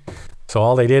coincidentally. So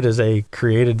all they did is they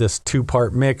created this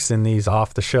 2-part mix in these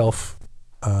off-the-shelf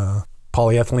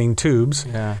polyethylene tubes.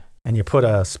 Yeah. And you put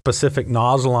a specific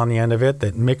nozzle on the end of it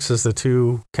that mixes the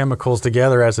 2 chemicals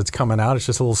together as it's coming out. It's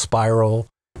just a little spiral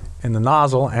in the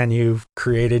nozzle, and you've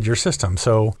created your system.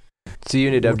 So you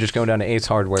ended up just going down to Ace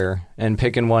Hardware and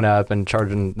picking one up and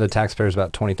charging the taxpayers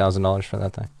about $20,000 for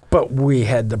that thing. But we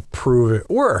had to prove it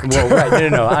worked. Well, right.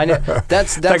 No. I know.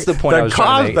 That's the point I was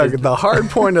trying to make. The hard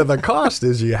point of the cost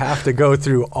is you have to go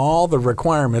through all the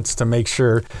requirements to make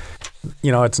sure, you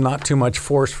know, it's not too much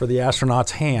force for the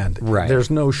astronaut's hand. Right. There's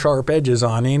no sharp edges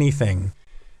on anything.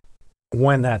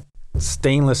 When that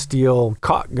stainless steel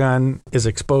caulk gun is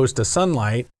exposed to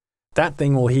sunlight, that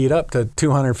thing will heat up to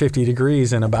 250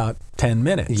 degrees in about 10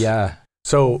 minutes. Yeah.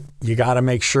 So you got to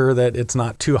make sure that it's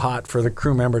not too hot for the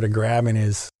crew member to grab in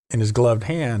his gloved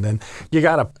hand. And you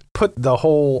got to put the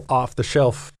whole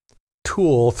off-the-shelf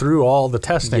tool through all the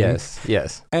testing.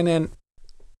 Yes. And then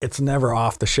it's never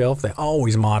off the shelf. They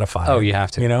always modify it. Oh, you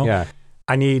have to. You know? Yeah.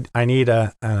 I need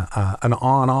an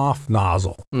on-off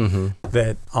nozzle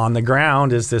that on the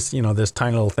ground is this, you know, this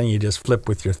tiny little thing you just flip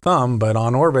with your thumb. But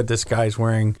on orbit, this guy's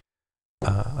wearing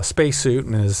a spacesuit,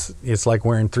 and it's like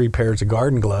wearing 3 pairs of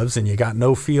garden gloves, and you got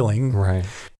no feeling. Right.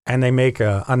 And they make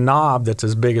a knob that's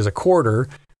as big as a quarter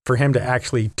for him to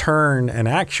actually turn and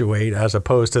actuate, as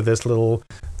opposed to this little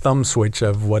thumb switch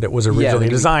of what it was originally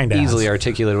designed as. Easily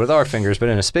articulated with our fingers, but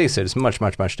in a spacesuit, it's much,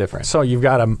 much, much different. So you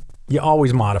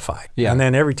always modify. Yeah. And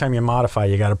then every time you modify,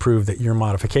 you got to prove that your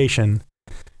modification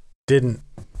didn't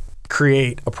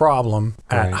create a problem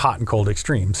at hot and cold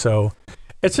extremes. So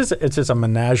it's just a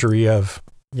menagerie of,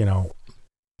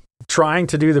 trying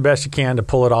to do the best you can to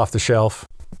pull it off the shelf,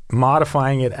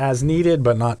 modifying it as needed,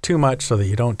 but not too much so that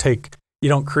you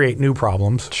don't create new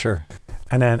problems. Sure.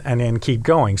 And then keep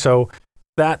going. So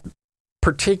that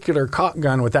particular caulk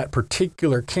gun with that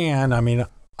particular can,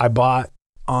 I bought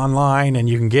online and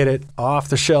you can get it off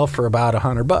the shelf for about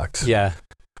 $100. Yeah.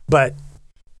 But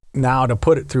now to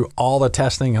put it through all the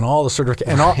testing and all the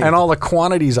certification and all the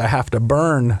quantities I have to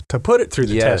burn to put it through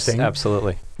the testing. Yes,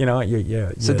 absolutely.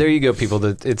 So there you go, people.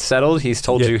 It's settled. He's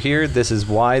told you here. This is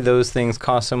why those things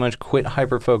cost so much. Quit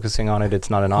hyper-focusing on it. It's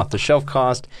not an off-the-shelf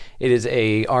cost. It is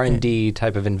a R&D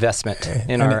type of investment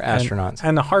in our astronauts.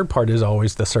 And the hard part is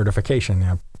always the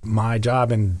certification. My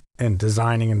job in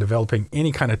designing and developing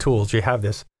any kind of tools, you have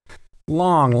this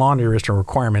long laundry list of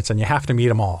requirements, and you have to meet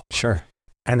them all. Sure.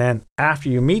 And then after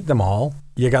you meet them all,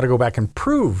 you got to go back and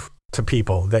prove to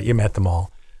people that you met them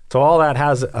all. So all that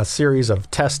has a series of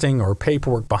testing or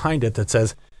paperwork behind it that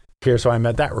says, here's how I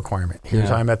met that requirement. Here's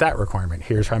how I met that requirement.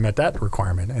 Here's how I met that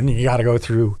requirement. And you got to go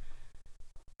through,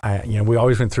 we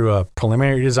always went through a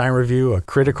preliminary design review, a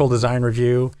critical design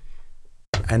review,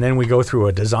 and then we go through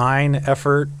a design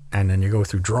effort, and then you go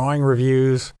through drawing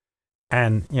reviews,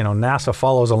 and, NASA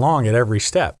follows along at every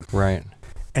step. Right.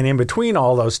 And in between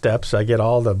all those steps, I get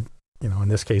all the, in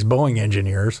this case, Boeing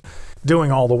engineers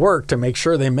doing all the work to make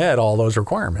sure they met all those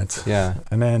requirements. Yeah.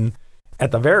 And then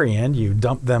at the very end, you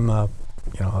dump them a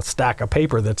stack of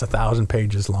paper that's 1,000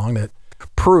 pages long that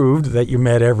proved that you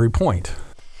met every point.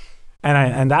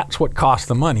 And that's what costs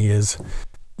the money is,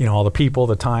 all the people,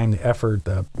 the time, the effort,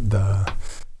 the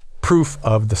proof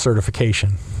of the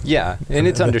certification. Yeah, and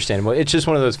it's understandable. It's just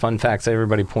one of those fun facts that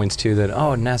everybody points to that,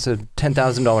 NASA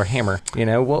 $10,000 hammer,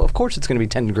 Well, of course it's going to be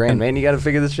 $10,000, man. You got to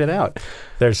figure this shit out.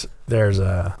 There's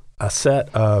a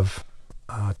set of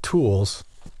tools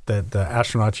that the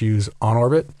astronauts use on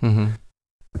orbit. Mm-hmm.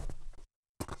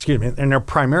 Excuse me, and they're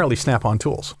primarily Snap-on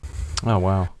tools. Oh,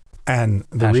 wow. And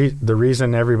the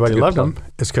reason everybody loved them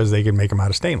is because they could make them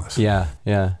out of stainless. Yeah,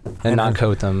 yeah. And not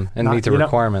coat them and meet the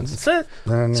requirements. That's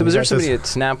it. So was there somebody at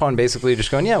Snap-on basically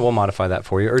just going, yeah, we'll modify that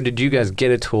for you? Or did you guys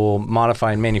get a tool,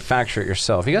 modify and manufacture it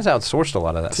yourself? You guys outsourced a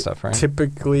lot of that stuff, right?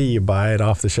 Typically, you buy it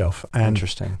off the shelf. And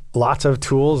interesting. Lots of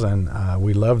tools, and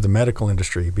we love the medical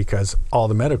industry because all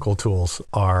the medical tools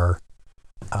are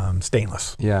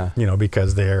stainless. Yeah.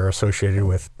 Because they're associated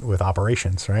with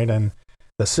operations, right? And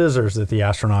the scissors that the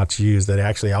astronauts use, that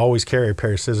actually always carry a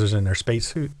pair of scissors in their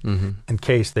spacesuit in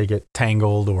case they get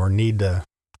tangled or need to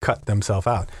cut themselves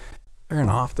out. They're an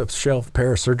off-the-shelf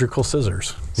pair of surgical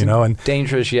scissors, and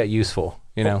dangerous yet useful,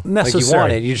 necessary. Like you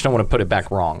want it, you just don't want to put it back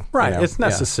wrong. Right, it's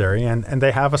necessary, and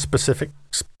they have a specific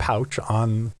pouch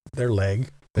on their leg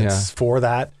that's for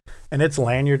that, and it's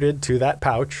lanyarded to that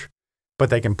pouch,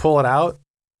 but they can pull it out,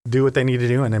 do what they need to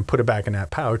do, and then put it back in that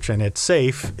pouch, and it's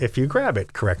safe if you grab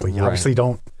it correctly. You obviously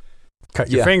don't cut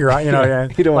your finger out,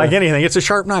 you don't like anything. It's a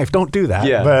sharp knife. Don't do that.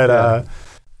 Yeah, but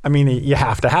you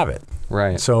have to have it.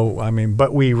 Right. So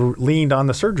but we leaned on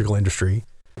the surgical industry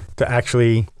to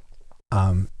actually,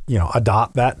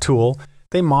 adopt that tool.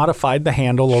 They modified the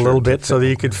handle a little bit so that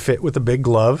you could fit with a big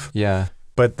glove. Yeah.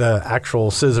 But the actual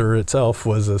scissor itself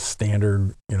was a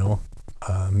standard,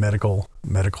 medical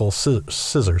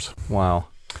scissors. Wow.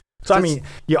 So,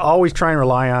 you always try and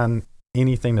rely on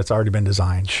anything that's already been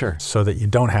designed. Sure. So that you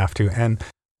don't have to. And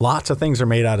lots of things are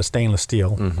made out of stainless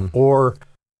steel or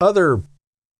other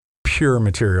pure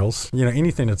materials,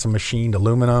 anything that's a machined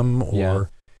aluminum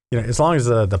or, as long as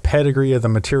the pedigree of the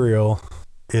material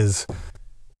is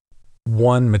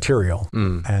one material.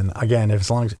 And again, as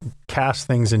long as cast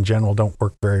things in general don't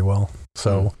work very well.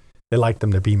 So they like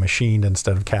them to be machined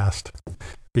instead of cast,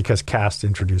 because cast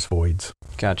introduce voids.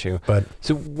 Got you. But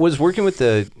so was working with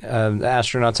the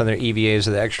astronauts on their EVAs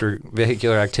or the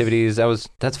extravehicular activities,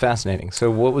 that's fascinating. So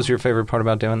what was your favorite part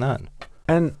about doing that?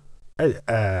 And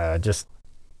I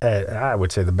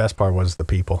would say the best part was the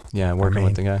people. Yeah, working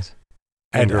with the guys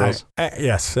and girls.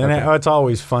 Yes, and it's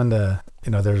always fun to,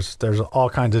 there's all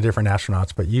kinds of different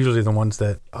astronauts, but usually the ones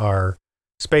that are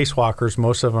spacewalkers,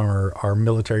 most of them are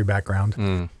military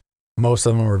background. Most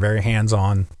of them are very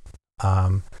hands-on.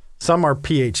 Some are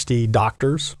PhD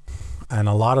doctors, and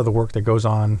a lot of the work that goes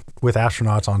on with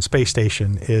astronauts on space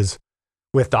station is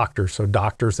with doctors. So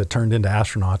doctors that turned into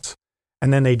astronauts,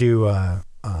 and then they do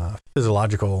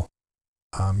physiological,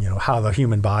 how the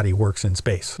human body works in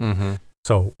space.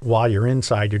 So while you're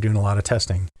inside, you're doing a lot of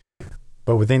testing.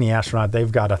 But with any astronaut,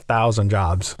 they've got 1,000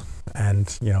 jobs, and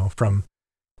from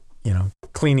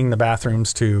cleaning the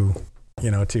bathrooms to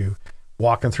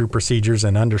walking through procedures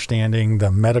and understanding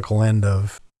the medical end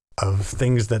of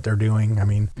things that they're doing. I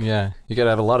mean, yeah, you got to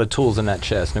have a lot of tools in that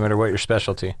chest, no matter what your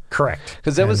specialty. Correct.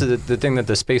 Because that was the thing that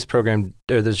the space program,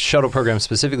 or the shuttle program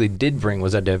specifically did bring,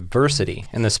 was that diversity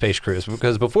in the space crews.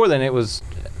 Because before then it was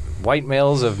white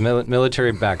males of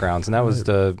military backgrounds, and that was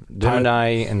the Gemini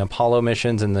and Apollo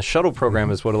missions, and the shuttle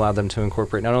program is what allowed them to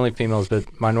incorporate not only females but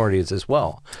minorities as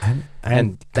well.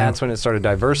 And that's when it started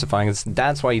diversifying.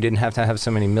 That's why you didn't have to have so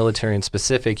many military and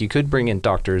specific. You could bring in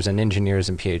doctors and engineers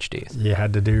and PhDs. You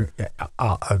had to do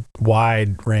a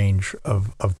wide range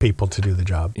of people to do the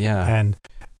job. Yeah. And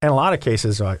in a lot of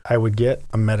cases, I would get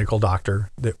a medical doctor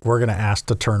that we're going to ask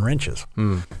to turn wrenches.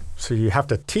 So you have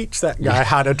to teach that guy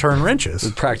how to turn wrenches.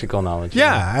 With practical knowledge.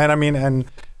 Yeah. And I mean,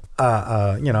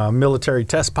 a military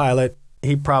test pilot,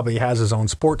 he probably has his own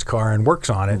sports car and works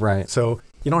on it. Right. So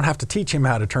you don't have to teach him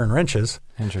how to turn wrenches.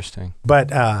 Interesting.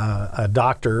 But a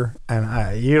doctor,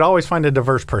 and you'd always find a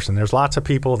diverse person. There's lots of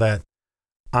people that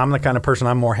I'm the kind of person,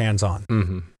 I'm more hands-on.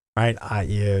 Mm-hmm. Right?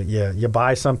 You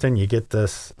buy something, you get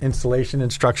this installation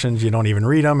instructions, you don't even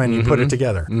read them, and you put it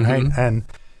together. Right? And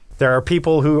there are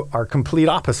people who are complete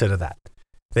opposite of that.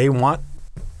 They want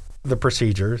the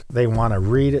procedures. They want to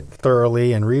read it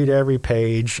thoroughly and read every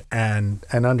page and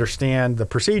understand the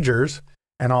procedures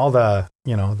and all the,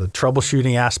 the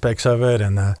troubleshooting aspects of it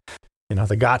and the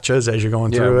gotchas as you're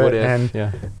going through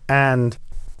it. And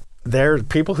there's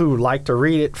people who like to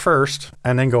read it first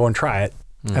and then go and try it.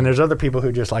 And there's other people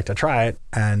who just like to try it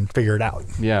and figure it out.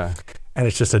 Yeah. And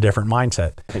it's just a different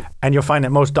mindset. And you'll find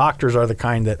that most doctors are the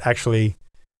kind that actually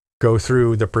go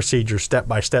through the procedure step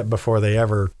by step before they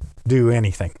ever do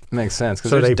anything. Makes sense, because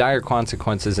there's dire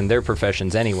consequences in their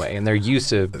professions anyway, and they're used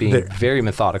to being very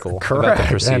methodical about the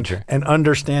procedure. And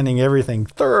understanding everything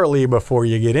thoroughly before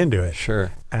you get into it.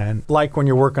 Sure. And like when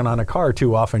you're working on a car,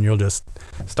 too often you'll just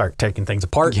start taking things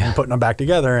apart and putting them back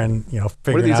together and, figuring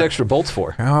out. What are these extra bolts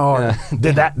for?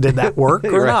 Did that work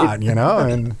or not,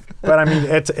 But I mean,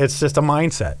 it's just a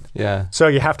mindset. Yeah. So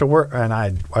you have to work, and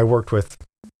I worked with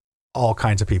all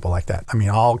kinds of people like that. I mean,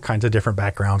 all kinds of different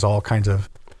backgrounds, all kinds of,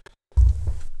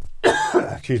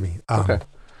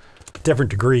 different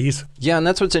degrees. Yeah, and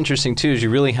that's what's interesting too, is you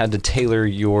really had to tailor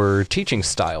your teaching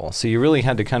style. So you really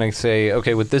had to kind of say,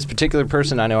 okay, with this particular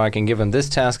person, I know I can give them this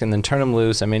task and then turn them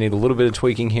loose. I may need a little bit of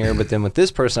tweaking here, but then with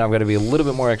this person, I've got to be a little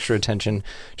bit more extra attention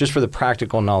just for the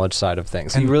practical knowledge side of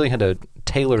things. So you really had to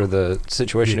tailor the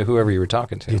situation to whoever you were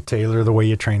talking to. You tailor the way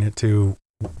you train it to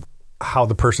how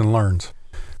the person learns.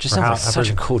 Just sounds like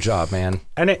such a cool job, man.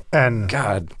 And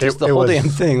God, just the whole damn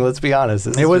thing. Let's be honest.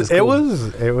 It was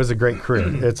a great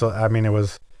career. It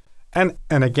was, and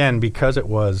again, because it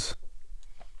was,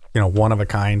 one of a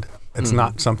kind. It's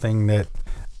not something that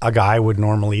a guy would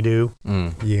normally do.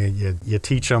 You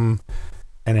teach them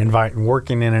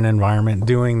working in an environment,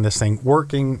 doing this thing,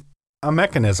 working a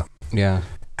mechanism. Yeah.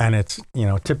 And it's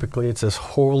typically it's this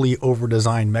wholly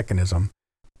over-designed mechanism.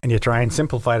 And you try and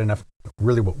simplify it enough.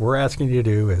 Really what we're asking you to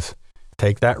do is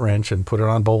take that wrench and put it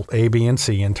on bolt A, B, and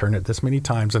C and turn it this many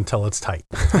times until it's tight.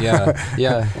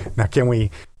 Yeah. Now, can we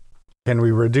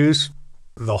reduce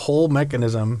the whole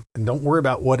mechanism and don't worry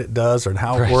about what it does or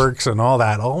how it works and all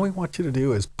that. All we want you to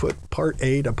do is put part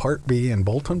A to part B and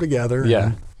bolt them together.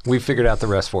 Yeah. We figured out the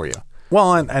rest for you.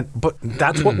 Well, but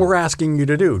that's what we're asking you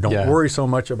to do. Don't worry so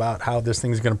much about how this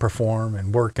thing's going to perform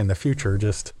and work in the future.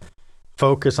 Just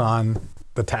focus on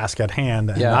the task at hand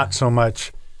and not so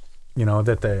much,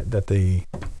 that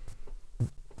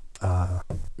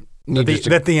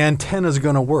the antenna is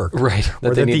going to work, right?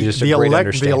 Or that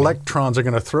the electrons are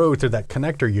going to throw through that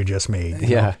connector you just made.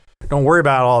 Yeah. Don't worry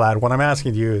about all that. What I'm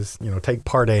asking you is, take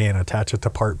part A and attach it to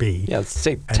part B. Yeah,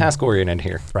 stay task oriented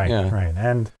here. Right.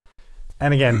 And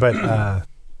again, but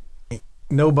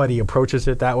nobody approaches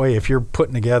it that way. If you're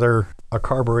putting together a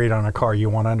carburetor on a car, you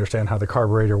want to understand how the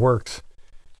carburetor works.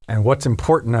 And what's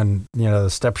important on the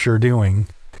steps you're doing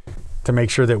to make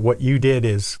sure that what you did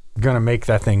is going to make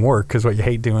that thing work. Because what you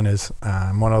hate doing is,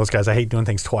 I'm one of those guys, I hate doing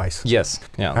things twice. Yes.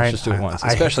 Yeah, let's just do it once,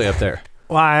 especially up there.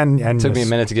 Well, and it took me a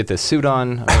minute to get this suit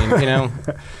on. I mean,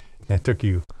 it took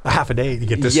you a half a day to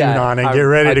get the suit on and get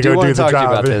ready to go do the job.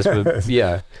 I do want to talk to you about this, but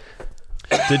yeah.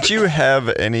 Did you have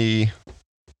any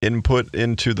input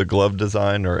into the glove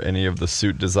design or any of the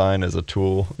suit design as a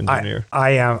tool engineer?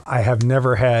 I have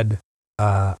never had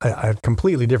a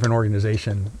completely different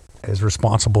organization is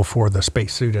responsible for the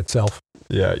spacesuit itself.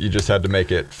 Yeah, you just had to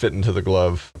make it fit into the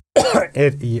glove.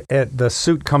 The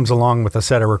suit comes along with a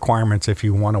set of requirements if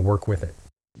you want to work with it.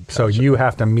 Gotcha. So you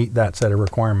have to meet that set of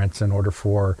requirements in order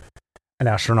for an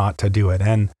astronaut to do it.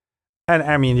 And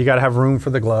I mean, you got to have room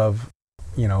for the glove,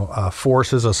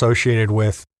 forces associated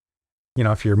with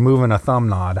if you're moving a thumb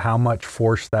nod, how much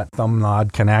force that thumb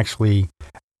nod can actually,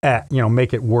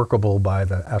 make it workable by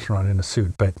the astronaut in a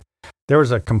suit. But there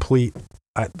was a complete,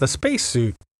 the space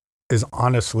suit is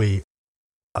honestly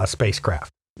a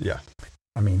spacecraft. Yeah.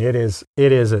 I mean, it is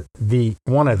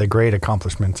one of the great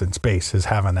accomplishments in space is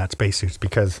having that spacesuits,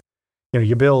 because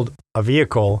you build a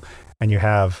vehicle and you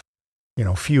have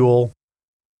fuel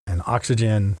and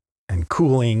oxygen and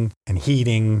cooling and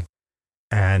heating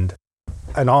and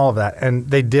all of that, and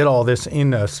they did all this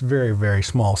in a very, very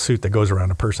small suit that goes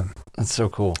around a person. That's so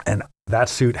cool. And that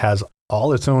suit has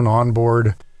all its own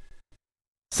onboard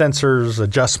sensors,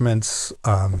 adjustments,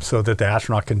 so that the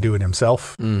astronaut can do it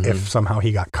himself if somehow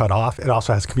he got cut off. It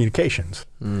also has communications.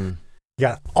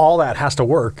 Yeah, all that has to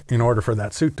work in order for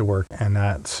that suit to work. And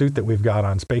that suit that we've got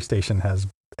on Space Station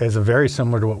is a very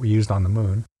similar to what we used on the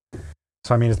moon.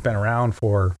 So I mean, it's been around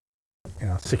for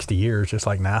 60 years, just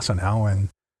like NASA now, and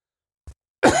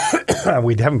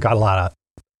we haven't got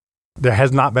there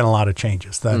has not been a lot of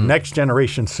changes. The next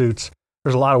generation suits,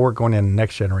 there's a lot of work going in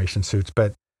next generation suits,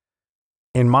 but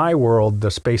in my world, the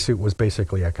spacesuit was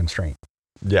basically a constraint.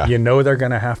 Yeah. They're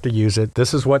going to have to use it.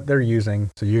 This is what they're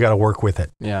using, so you got to work with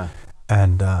it. Yeah.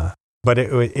 And but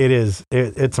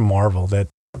it's a marvel that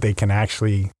they can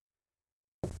actually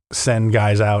send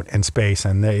guys out in space,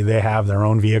 and they have their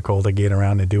own vehicle to get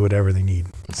around and do whatever they need.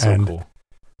 It's so cool.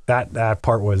 That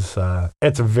part was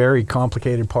it's a very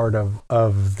complicated part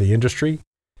of the industry,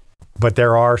 but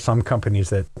there are some companies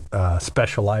that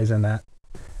specialize in that,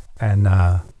 and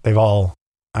they've all.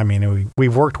 I mean,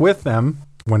 we've worked with them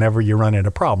whenever you run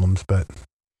into problems, but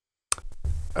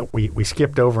we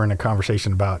skipped over in a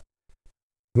conversation about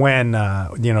when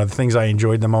the things I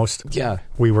enjoyed the most. Yeah,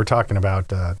 we were talking about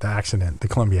the accident, the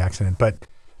Columbia accident, but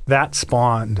that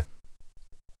spawned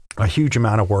a huge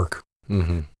amount of work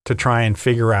to try and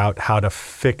figure out how to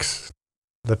fix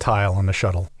the tile on the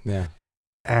shuttle. Yeah,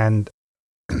 and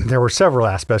there were several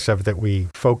aspects of it that we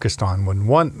focused on. When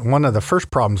one of the first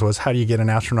problems was, how do you get an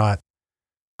astronaut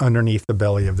underneath the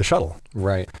belly of the shuttle?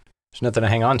 Right. There's nothing to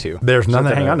hang on to. There's nothing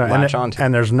to hang on to. Latch onto.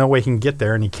 And there's no way he can get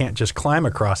there, and he can't just climb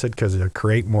across it because it'll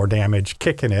create more damage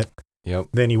kicking it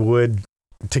than he would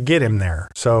to get him there.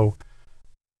 So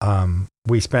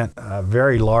we spent a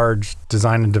very large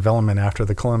design and development after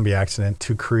the Columbia accident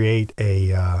to create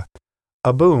a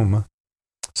boom.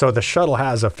 So the shuttle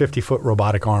has a 50-foot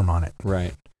robotic arm on it.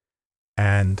 Right.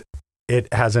 And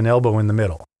it has an elbow in the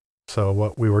middle. So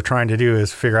what we were trying to do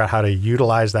is figure out how to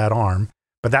utilize that arm,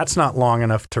 but that's not long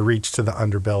enough to reach to the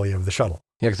underbelly of the shuttle.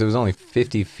 Yeah, because it was only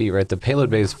 50 feet, right? The payload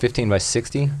bay is 15 by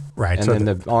 60. Right. And so then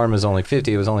the arm is only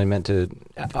 50. It was only meant to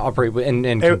operate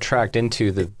and contract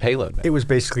into the payload bay. It was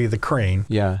basically the crane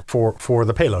for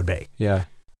the payload bay. Yeah.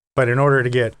 But in order to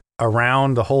get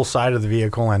around the whole side of the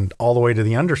vehicle and all the way to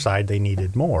the underside, they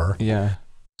needed more. Yeah.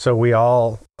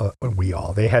 So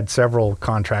they had several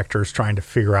contractors trying to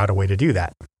figure out a way to do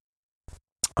that.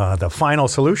 The final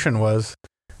solution was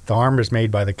the arm is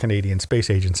made by the Canadian Space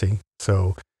Agency.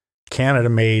 So Canada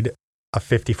made a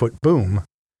 50-foot boom.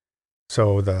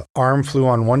 So the arm flew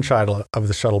on one side of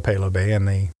the shuttle payload bay, and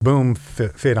the boom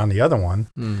fit on the other one.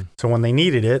 So when they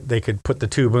needed it, they could put the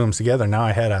two booms together. Now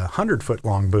I had a 100-foot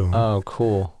long boom. Oh,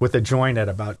 cool. With a joint at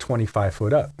about 25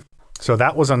 foot up. So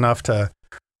that was enough to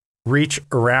reach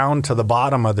around to the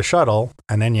bottom of the shuttle,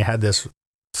 and then you had this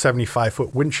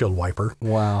 75-foot windshield wiper.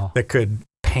 Wow. That could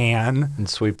pan and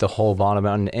sweep the whole bottom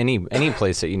out in any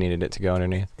place that you needed it to go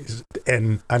underneath.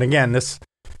 And again, it's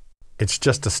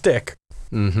just a stick,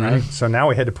 right? So now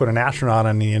we had to put an astronaut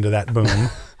on the end of that boom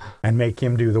and make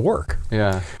him do the work.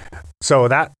 Yeah. So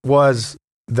that was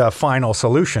the final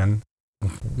solution.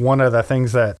 One of the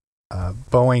things that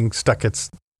Boeing stuck its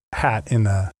hat in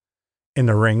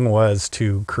the ring was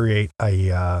to create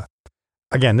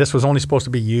again, this was only supposed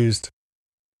to be used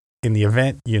in the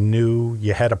event you knew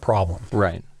you had a problem.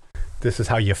 Right. This is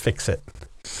how you fix it.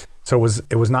 So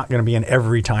it was not going to be an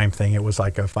every time thing. It was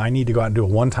like, if I need to go out and do a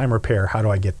one-time repair, how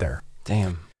do I get there?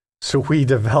 Damn. So we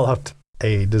developed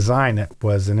a design that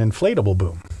was an inflatable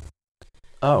boom.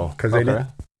 Oh, because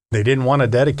they didn't want to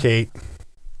dedicate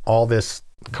all this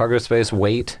cargo space,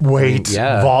 weight,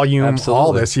 volume, absolutely.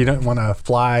 All this. You don't want to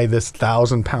fly this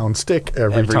 1,000-pound stick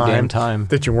every damn time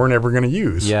that you weren't ever going to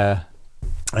use. Yeah.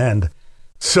 And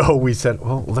so we said,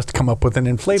 well, let's come up with an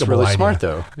inflatable It's really idea. smart,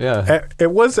 though. Yeah.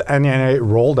 It was, and it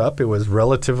rolled up. It was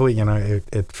relatively,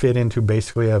 it fit into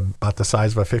basically about the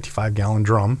size of a 55-gallon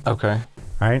drum. Okay.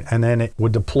 Right? And then it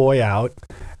would deploy out.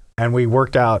 And we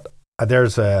worked out,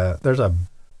 there's a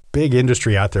big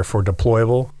industry out there for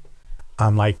deployable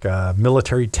like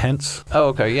military tents. Oh,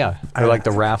 okay, yeah. Or like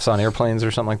the rafts on airplanes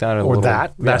or something like that. Or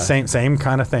that same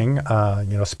kind of thing.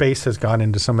 Space has gone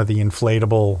into some of the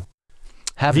inflatable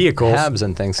vehicles, HABs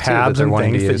and things too. HABs and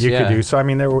things that you could do. So I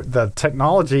mean, the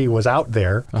technology was out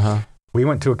there. We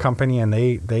went to a company and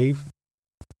they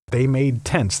made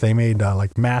tents. They made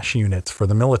like MASH units for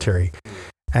the military,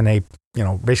 and they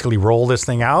basically roll this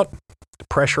thing out,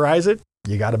 pressurize it.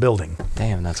 You got a building.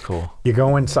 Damn, that's cool. You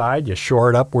go inside, you shore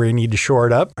it up where you need to shore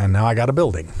it up, and now I got a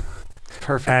building.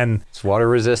 Perfect. And it's water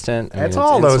resistant. It's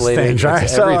all those things, right?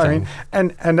 So I mean,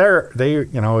 and they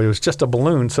it was just a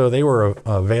balloon, so they were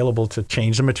available to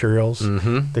change the materials.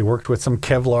 They worked with some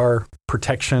Kevlar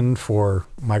protection for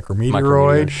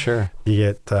micrometeoroid. Sure. You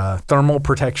get thermal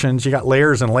protections. You got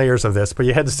layers and layers of this, but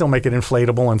you had to still make it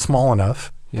inflatable and small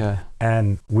enough. Yeah.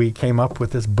 And we came up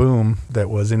with this boom that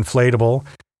was inflatable.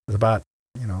 It was about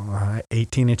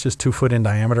 18 inches, 2 foot in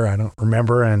diameter. I don't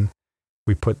remember. And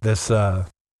we put this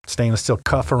stainless steel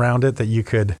cuff around it that you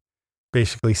could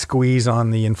basically squeeze on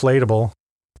the inflatable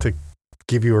to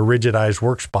give you a rigidized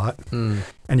work spot. And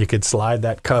you could slide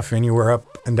that cuff anywhere up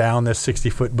and down this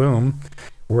 60-foot boom,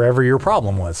 wherever your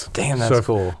problem was. Damn, that's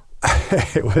cool.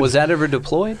 Was that ever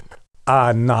deployed?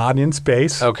 Not in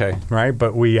space. Okay. Right.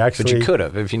 But we actually. But you could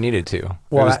have if you needed to.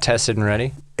 Well, it was tested and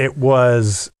ready? It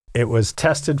was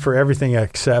tested for everything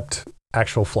except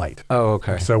actual flight. Oh,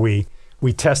 okay. So we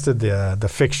tested the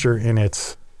fixture in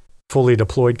its fully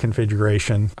deployed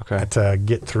configuration to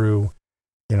get through,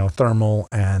 thermal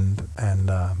and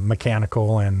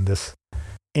mechanical and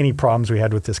any problems we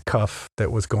had with this cuff that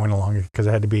was going along, because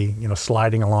it had to be,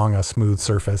 sliding along a smooth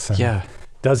surface. And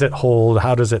does it hold?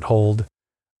 How does it hold?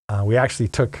 We actually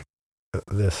took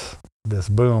this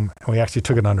boom and we actually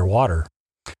took it underwater.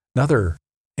 Another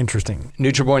interesting.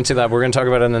 Nutribuoyancy Lab. We're going to talk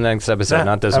about it in the next episode,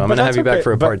 not this one. I'm going to have you back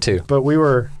for a part 2. But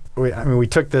we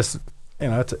took this.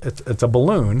 It's a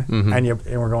balloon, and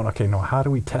we're going, okay, no, how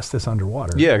do we test this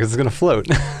underwater? Yeah, because it's going to float.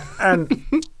 And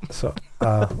so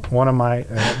one of my,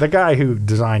 the guy who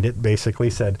designed it basically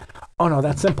said, oh, no,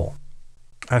 that's simple.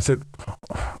 I said,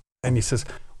 and he says,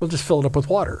 we'll just fill it up with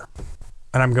water.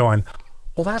 And I'm going,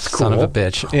 well, that's cool. Son of a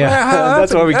bitch. Yeah,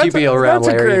 that's why we keep you around,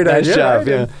 Larry. That's a great nice idea, job,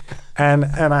 right? yeah.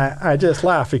 And I just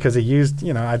laughed because he used,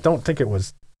 I don't think it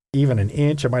was even an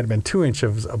inch. It might have been 2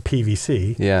 inches of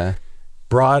PVC. Yeah.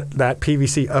 Brought that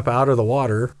PVC up out of the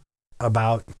water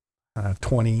about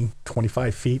 20,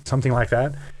 25 feet, something like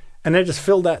that. And they just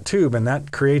filled that tube, and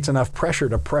that creates enough pressure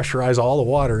to pressurize all the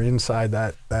water inside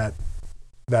that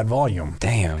volume.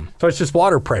 Damn. So it's just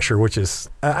water pressure, which is,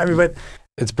 but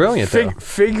it's brilliant, though.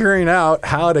 Figuring out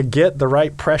how to get the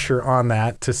right pressure on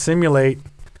that to simulate,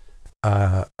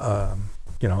 an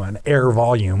air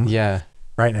volume. Yeah.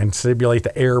 Right. And simulate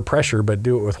the air pressure, but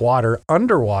do it with water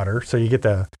underwater. So you get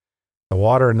the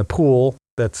water in the pool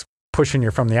that's pushing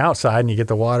you from the outside, and you get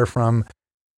the water from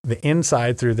the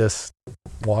inside through this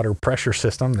water pressure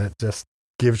system that just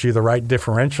gives you the right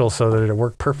differential so that it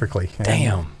worked perfectly.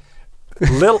 Damn.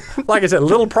 Like I said,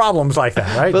 little problems like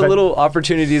that, right? But little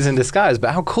opportunities in disguise.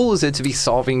 But how cool is it to be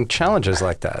solving challenges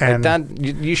like that? And like that,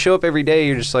 you show up every day,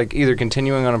 you're just like either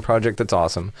continuing on a project that's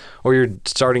awesome, or you're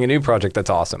starting a new project that's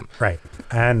awesome. Right.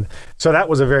 And so that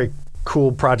was a very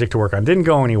cool project to work on. Didn't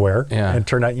go anywhere. Yeah. It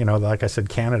turned out, like I said,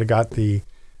 Canada got the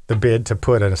bid to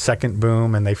put a second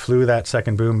boom, and they flew that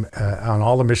second boom on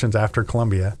all the missions after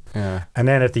Columbia. Yeah. And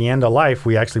then at the end of life,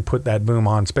 we actually put that boom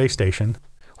on space station.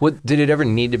 What did it ever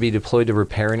need to be deployed to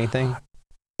repair anything?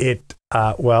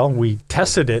 We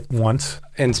tested it once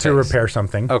to repair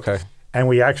something. Okay. And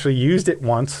we actually used it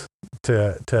once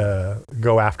to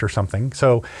go after something.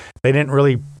 So they didn't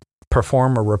really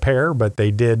perform a repair, but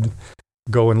they did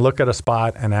go and look at a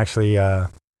spot, and actually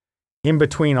in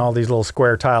between all these little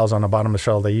square tiles on the bottom of the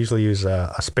shuttle, they usually use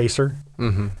a spacer.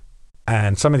 Mm-hmm.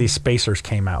 And some of these spacers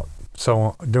came out.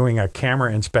 So doing a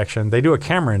camera inspection, they do a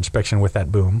camera inspection with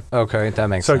that boom. Okay, that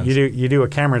makes sense. So you do a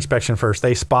camera inspection first.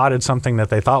 They spotted something that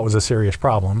they thought was a serious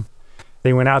problem.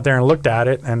 They went out there and looked at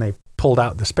it, and they pulled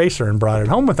out the spacer and brought it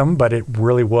home with them, but it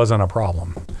really wasn't a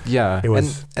problem. Yeah, it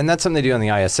was, and that's something they do on the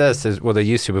ISS. They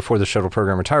used to before the shuttle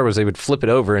program retired, was they would flip it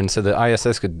over, and so the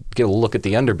ISS could get a look at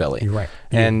the underbelly. You're right.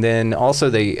 And then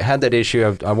also they had that issue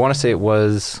of, I want to say it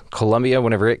was Columbia,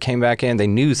 whenever it came back in, they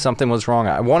knew something was wrong.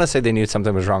 I want to say they knew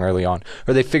something was wrong early on,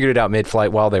 or they figured it out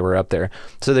mid-flight while they were up there.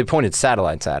 So they pointed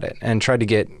satellites at it and tried to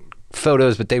get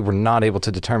photos, but they were not able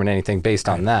to determine anything based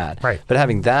on that. Right. But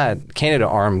having that Canada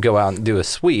arm go out and do a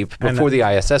sweep before the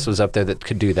ISS was up there that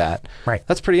could do that. Right.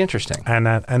 That's pretty interesting.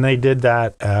 And they did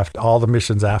that after all the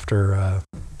missions after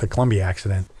the Columbia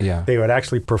accident. Yeah. They would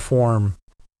actually perform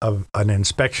an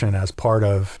inspection as part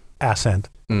of ascent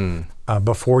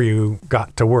before you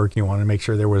got to work. You want to make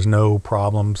sure there was no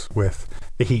problems with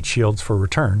the heat shields for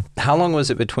return. How long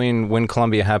was it between when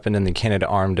Columbia happened and the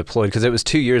Canadarm deployed? Because it was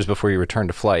 2 years before you returned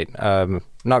to flight.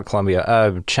 Not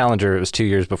Columbia, Challenger, it was 2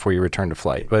 years before you returned to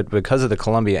flight. But because of the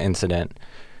Columbia incident,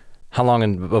 how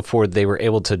long before they were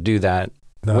able to do that?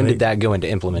 When did that go into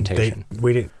implementation?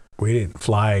 We didn't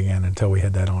fly again until we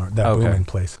had that boom in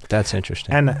place. That's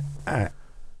interesting. And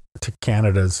to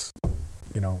Canada's,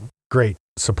 great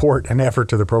support and effort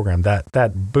to the program,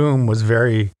 that boom was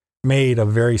made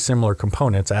of very similar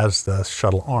components as the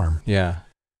shuttle arm. Yeah.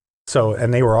 So,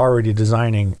 and they were already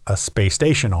designing a space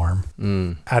station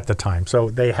arm at the time. So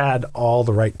they had all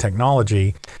the right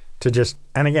technology to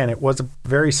and again, it was a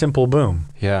very simple boom.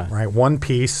 Yeah. Right. One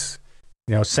piece,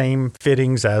 same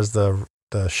fittings as the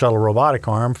shuttle robotic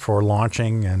arm for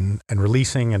launching and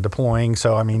releasing and deploying.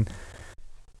 So, I mean,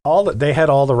 they had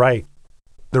all the right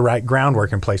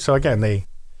groundwork in place. So again, they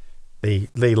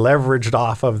leveraged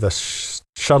off of the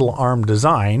shuttle arm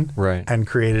design and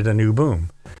created a new boom.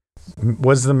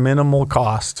 Was the minimal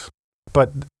cost,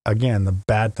 but again, the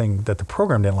bad thing that the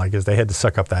program didn't like is they had to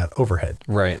suck up that overhead.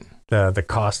 Right. The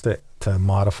cost to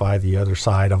modify the other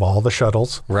side of all the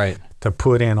shuttles. Right. To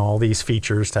put in all these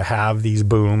features, to have these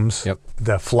booms. Yep.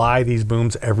 To fly these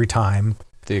booms every time.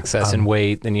 The excess in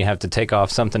weight, then you have to take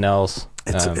off something else.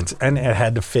 And it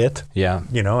had to fit. Yeah.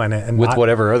 And with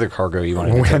whatever other cargo you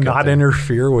wanted to take and not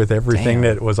interfere with everything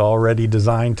Damn. that was already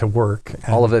designed to work.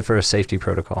 All of it for a safety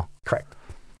protocol. Correct.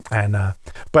 And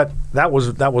but that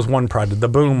was one project. The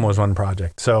boom was one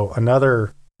project. So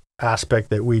another aspect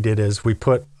that we did is we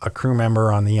put a crew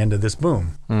member on the end of this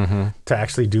boom to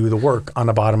actually do the work on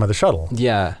the bottom of the shuttle.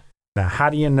 Yeah. Now,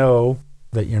 how do you know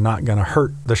that you're not going to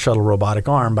hurt the shuttle robotic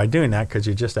arm by doing that? Because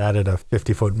you just added a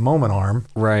 50-foot moment arm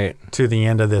to the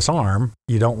end of this arm.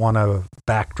 You don't want to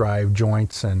backdrive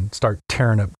joints and start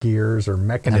tearing up gears or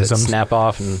mechanisms. Snap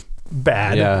off and...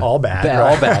 Bad, yeah. All bad. Right?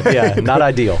 All bad, yeah. Not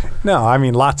ideal. No, I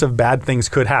mean, lots of bad things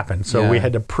could happen. So we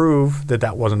had to prove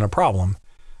that wasn't a problem.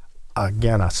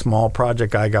 Again, a small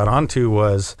project I got onto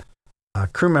was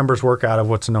crew members work out of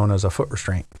what's known as a foot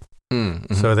restraint.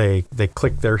 Mm-hmm. So they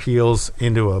click their heels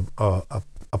into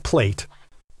a plate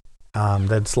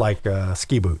that's like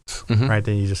ski boots, right?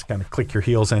 Then you just kind of click your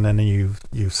heels in and then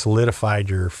you've solidified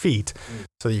your feet.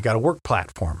 So you got a work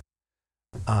platform.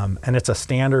 And it's a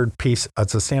standard piece.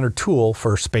 It's a standard tool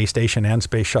for space station and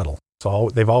space shuttle. So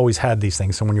they've always had these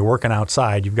things. So when you're working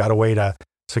outside, you've got a way to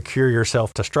secure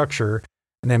yourself to structure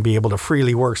and then be able to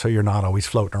freely work so you're not always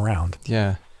floating around.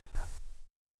 Yeah.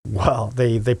 Well,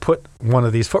 they put one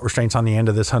of these foot restraints on the end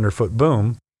of this 100-foot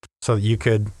boom so that you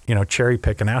could, cherry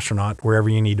pick an astronaut wherever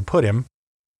you need to put him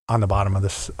on the bottom of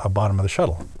the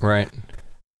shuttle. Right.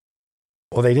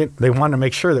 Well, they wanted to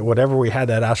make sure that whatever we had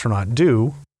that astronaut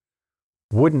do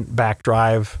wouldn't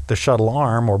backdrive the shuttle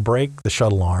arm or break the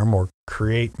shuttle arm or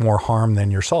create more harm than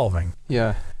you're solving.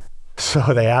 Yeah.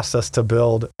 So they asked us to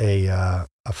build a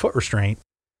foot restraint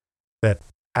that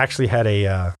actually had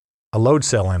a load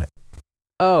cell in it.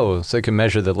 Oh, so you can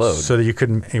measure the load. So that you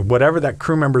could, whatever that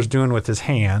crew member's doing with his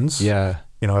hands. Yeah.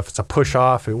 If it's a push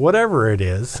off, whatever it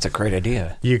is. That's a great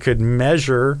idea. You could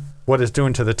measure what it's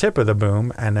doing to the tip of the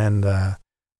boom, and then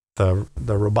the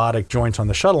robotic joints on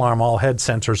the shuttle arm all had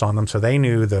sensors on them, so they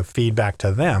knew the feedback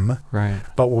to them. Right.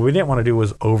 But what we didn't want to do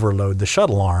was overload the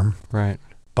shuttle arm. Right.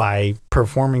 By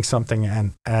performing something,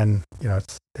 and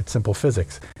it's simple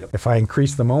physics. Yep. If I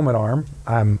increase the moment arm,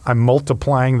 I'm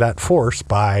multiplying that force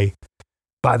by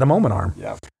the moment arm.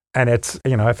 Yeah. And it's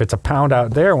if it's a pound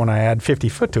out there, when I add 50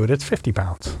 foot to it, it's 50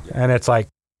 pounds. Yep. And it's like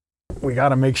we got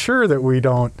to make sure that we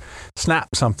don't snap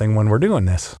something when we're doing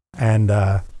this. And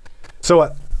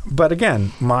but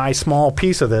again, my small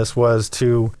piece of this was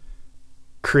to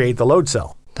create the load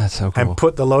cell. That's so cool. And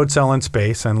put the load cell in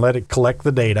space and let it collect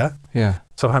the data. Yeah.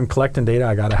 So if I'm collecting data,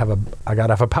 I gotta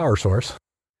have a power source.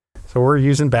 So we're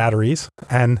using batteries,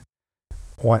 and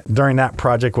during that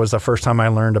project was the first time I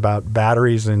learned about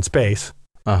batteries in space.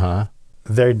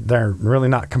 They're really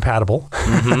not compatible.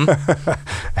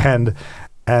 and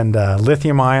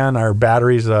lithium ion are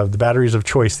the batteries of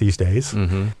choice these days.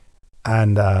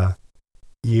 And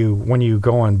when you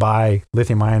go and buy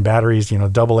lithium ion batteries,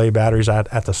 AA batteries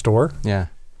at the store. Yeah.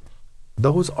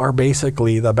 Those are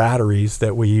basically the batteries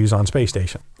that we use on space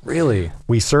station. Really?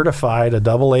 We certified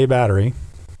a AA battery,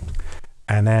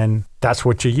 and then that's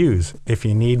what you use. If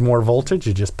you need more voltage,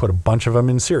 you just put a bunch of them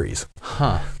in series.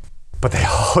 Huh. But they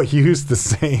all use the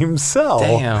same cell.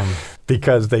 Damn.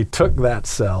 Because they took that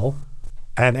cell,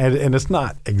 and it's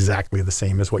not exactly the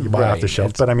same as what you buy off the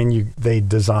shelf, but I mean, they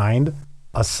designed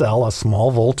a cell, a small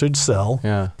voltage cell.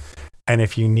 Yeah. And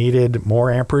if you needed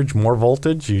more amperage, more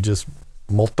voltage, you just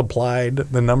multiplied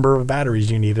the number of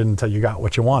batteries you needed until you got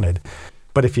what you wanted.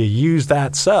 But if you use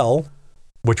that cell,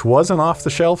 which was an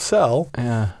off-the-shelf cell,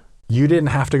 you didn't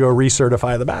have to go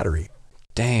recertify the battery.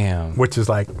 Damn. Which is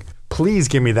like, please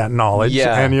give me that knowledge.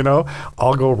 Yeah. And,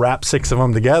 I'll go wrap 6 of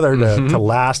them together to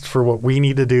last for what we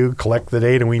need to do, collect the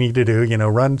data we need to do,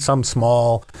 run some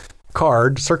small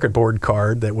circuit board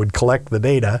card that would collect the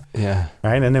data. Yeah.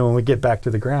 Right. And then when we get back to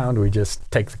the ground, we just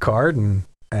take the card and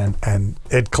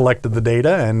it collected the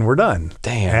data and we're done.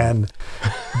 Damn.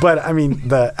 But I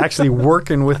mean, actually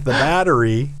working with the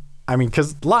battery, I mean,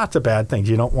 because lots of bad things.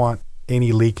 You don't want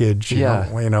any leakage,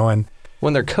 and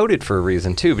when they're coated for a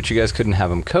reason too, but you guys couldn't have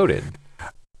them coated.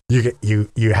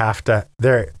 You have to,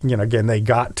 again, they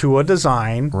got to a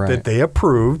design that they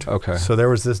approved. Okay. So there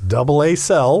was this AA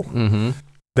cell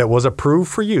that was approved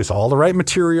for use. All the right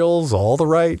materials, all the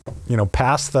right,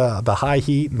 past the high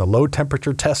heat and the low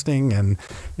temperature testing, and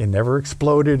it never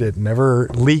exploded, it never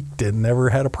leaked, it never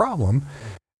had a problem.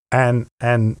 And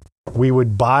we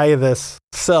would buy this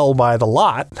cell by the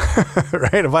lot,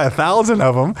 right? Buy 1,000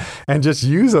 of them and just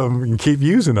use them and keep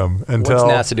using them until.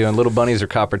 What's NASA doing? Little bunnies or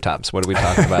copper tops? What are we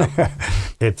talking about?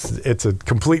 It's a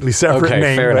completely separate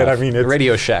name, fair but enough. I mean, it's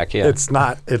Radio Shack. Yeah, it's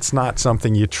not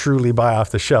something you truly buy off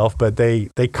the shelf. But they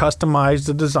customized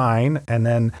the design, and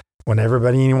then when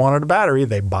everybody wanted a battery,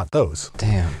 they bought those.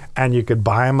 Damn. And you could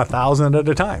buy them 1,000 at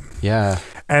a time. Yeah.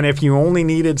 And if you only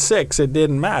needed 6, it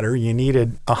didn't matter. You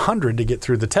needed 100 to get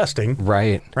through the testing.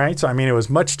 Right. Right. So I mean, it was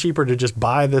much cheaper to just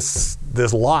buy this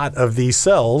lot of these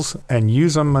cells and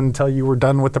use them until you were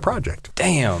done with the project.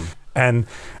 Damn. And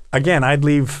again, I'd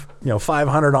leave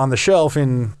 500 on the shelf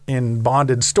in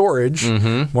bonded storage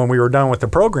when we were done with the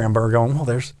program. But we're going, well,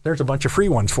 there's a bunch of free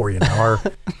ones for you now, or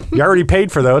you already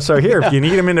paid for those. So here, if you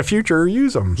need them in the future,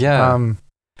 use them. Yeah.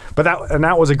 But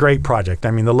that was a great project.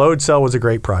 I mean, the load cell was a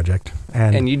great project.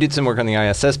 And you did some work on the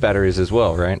ISS batteries as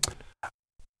well, right?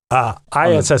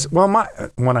 ISS. Well,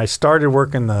 when I started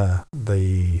working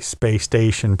the space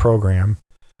station program,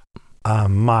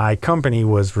 my company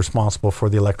was responsible for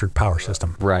the electric power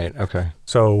system. Right. Okay.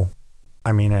 So,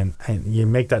 I mean, and you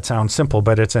make that sound simple,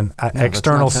 but it's an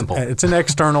external. It's an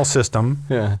external system.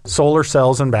 Yeah. Solar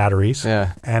cells and batteries.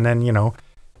 Yeah. And then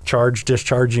charge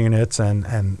discharge units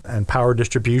and power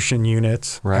distribution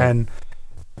units. Right.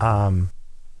 And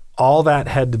all that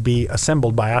had to be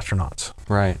assembled by astronauts.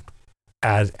 Right.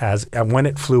 As when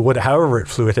it flew, however it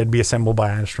flew, it had to be assembled by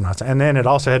astronauts, and then it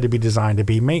also had to be designed to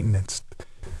be maintained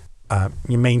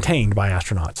by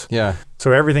astronauts. Yeah.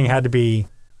 So everything had to be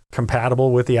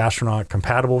compatible with the astronaut,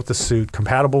 compatible with the suit,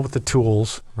 compatible with the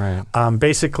tools. Right.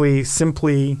 Basically,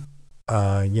 simply,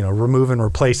 remove and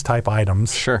replace type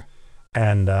items. Sure.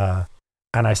 And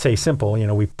I say simple.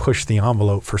 We push the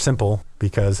envelope for simple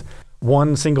because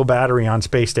one single battery on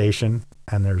space station,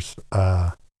 and there's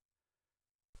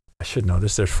I should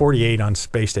notice there's 48 on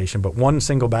space station, but one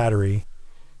single battery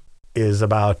is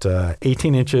about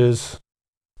 18 inches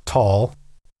tall,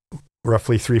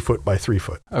 roughly 3 foot by 3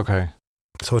 foot. Okay.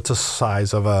 So it's the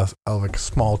size of a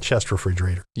small chest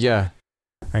refrigerator. Yeah.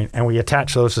 Right? And we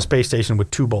attach those to space station with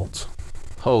 2 bolts.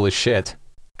 Holy shit.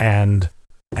 And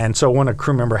so when a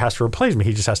crew member has to replace me,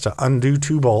 he just has to undo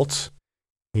 2 bolts.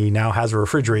 He now has a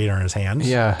refrigerator in his hands.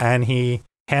 Yeah. And he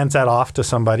hands that off to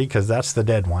somebody because that's the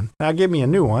dead one. Now give me a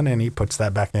new one, and he puts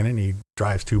that back in and he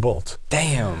drives 2 bolts.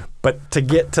 Damn. But to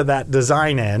get to that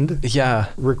design end,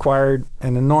 required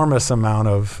an enormous amount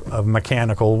of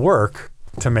mechanical work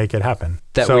to make it happen.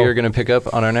 That we are going to pick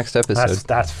up on our next episode.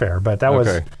 That's fair, but that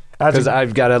was because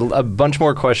I've got a bunch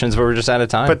more questions, but we're just out of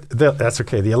time. But that's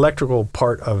okay. The electrical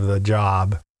part of the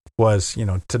job was,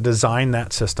 to design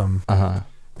that system,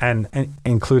 and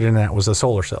included in that was the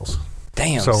solar cells.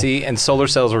 Damn. See, and solar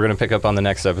cells we're going to pick up on the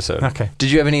next episode. Okay.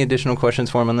 Did you have any additional questions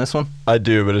for him on this one? I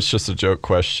do, but it's just a joke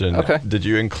question. Okay. Did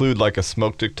you include like a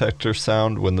smoke detector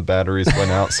sound when the batteries went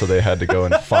out, so they had to go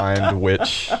and find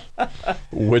which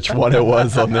one it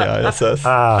was on the ISS?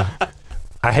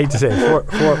 I hate to say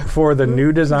it. For the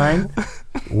new design,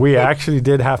 we actually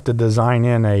did have to design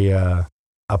in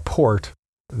a port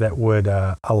that would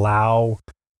allow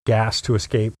gas to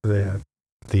escape the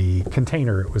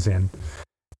container it was in.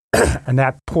 And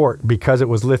that port, because it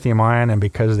was lithium ion and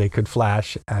because they could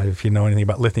flash, if you know anything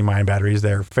about lithium ion batteries,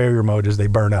 their failure mode is they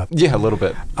burn up. Yeah, a little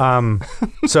bit.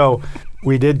 So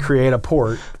we did create a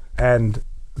port, and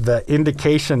the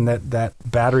indication that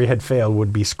battery had failed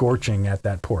would be scorching at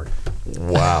that port.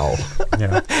 Wow.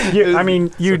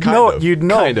 You'd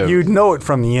know it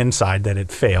from the inside that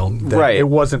it failed, that it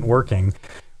wasn't working.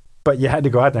 But you had to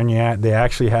go out there, and they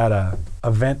actually had a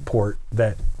vent port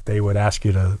that they would ask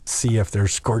you to see if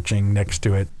there's scorching next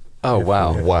to it Oh,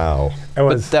 wow. Wow.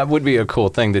 But that would be a cool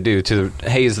thing to do, to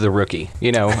haze the rookie.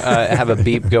 Have a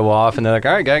beep go off, and they're like,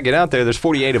 all right, guy, get out there. There's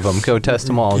 48 of them. Go test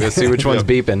them all. Go see which one's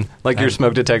beeping, like your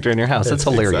smoke detector in your house. That's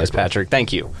hilarious, exactly. Patrick.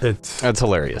 Thank you. That's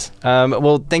hilarious.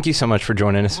 Well, thank you so much for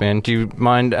joining us, man. Do you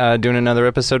mind doing another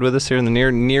episode with us here in the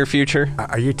near future?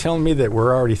 Are you telling me that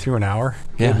we're already through an hour?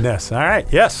 Yeah. Goodness. All right.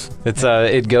 Yes.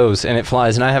 It goes and it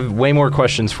flies, and I have way more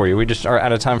questions for you. We just are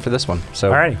out of time for this one. So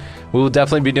all right. We will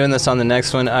definitely be doing this on the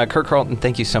next one. Curt, Carlton,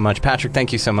 thank you so much. Patrick,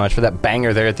 thank you so much for that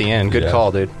banger there at the end. Good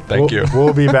call, dude. Thank you.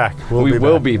 We'll be back. We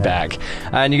will be back.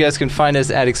 And you guys can find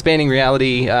us at Expanding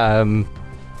Reality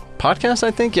Podcast,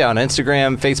 I think. Yeah, on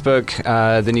Instagram, Facebook.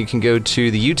 Then you can go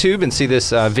to the YouTube and see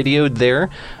this videoed there.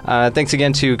 Thanks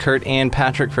again to Curt and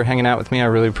Patrick for hanging out with me. I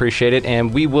really appreciate it.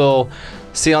 And we will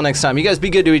see y'all next time. You guys be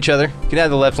good to each other. Get out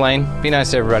of the left lane. Be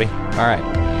nice to everybody. All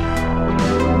right.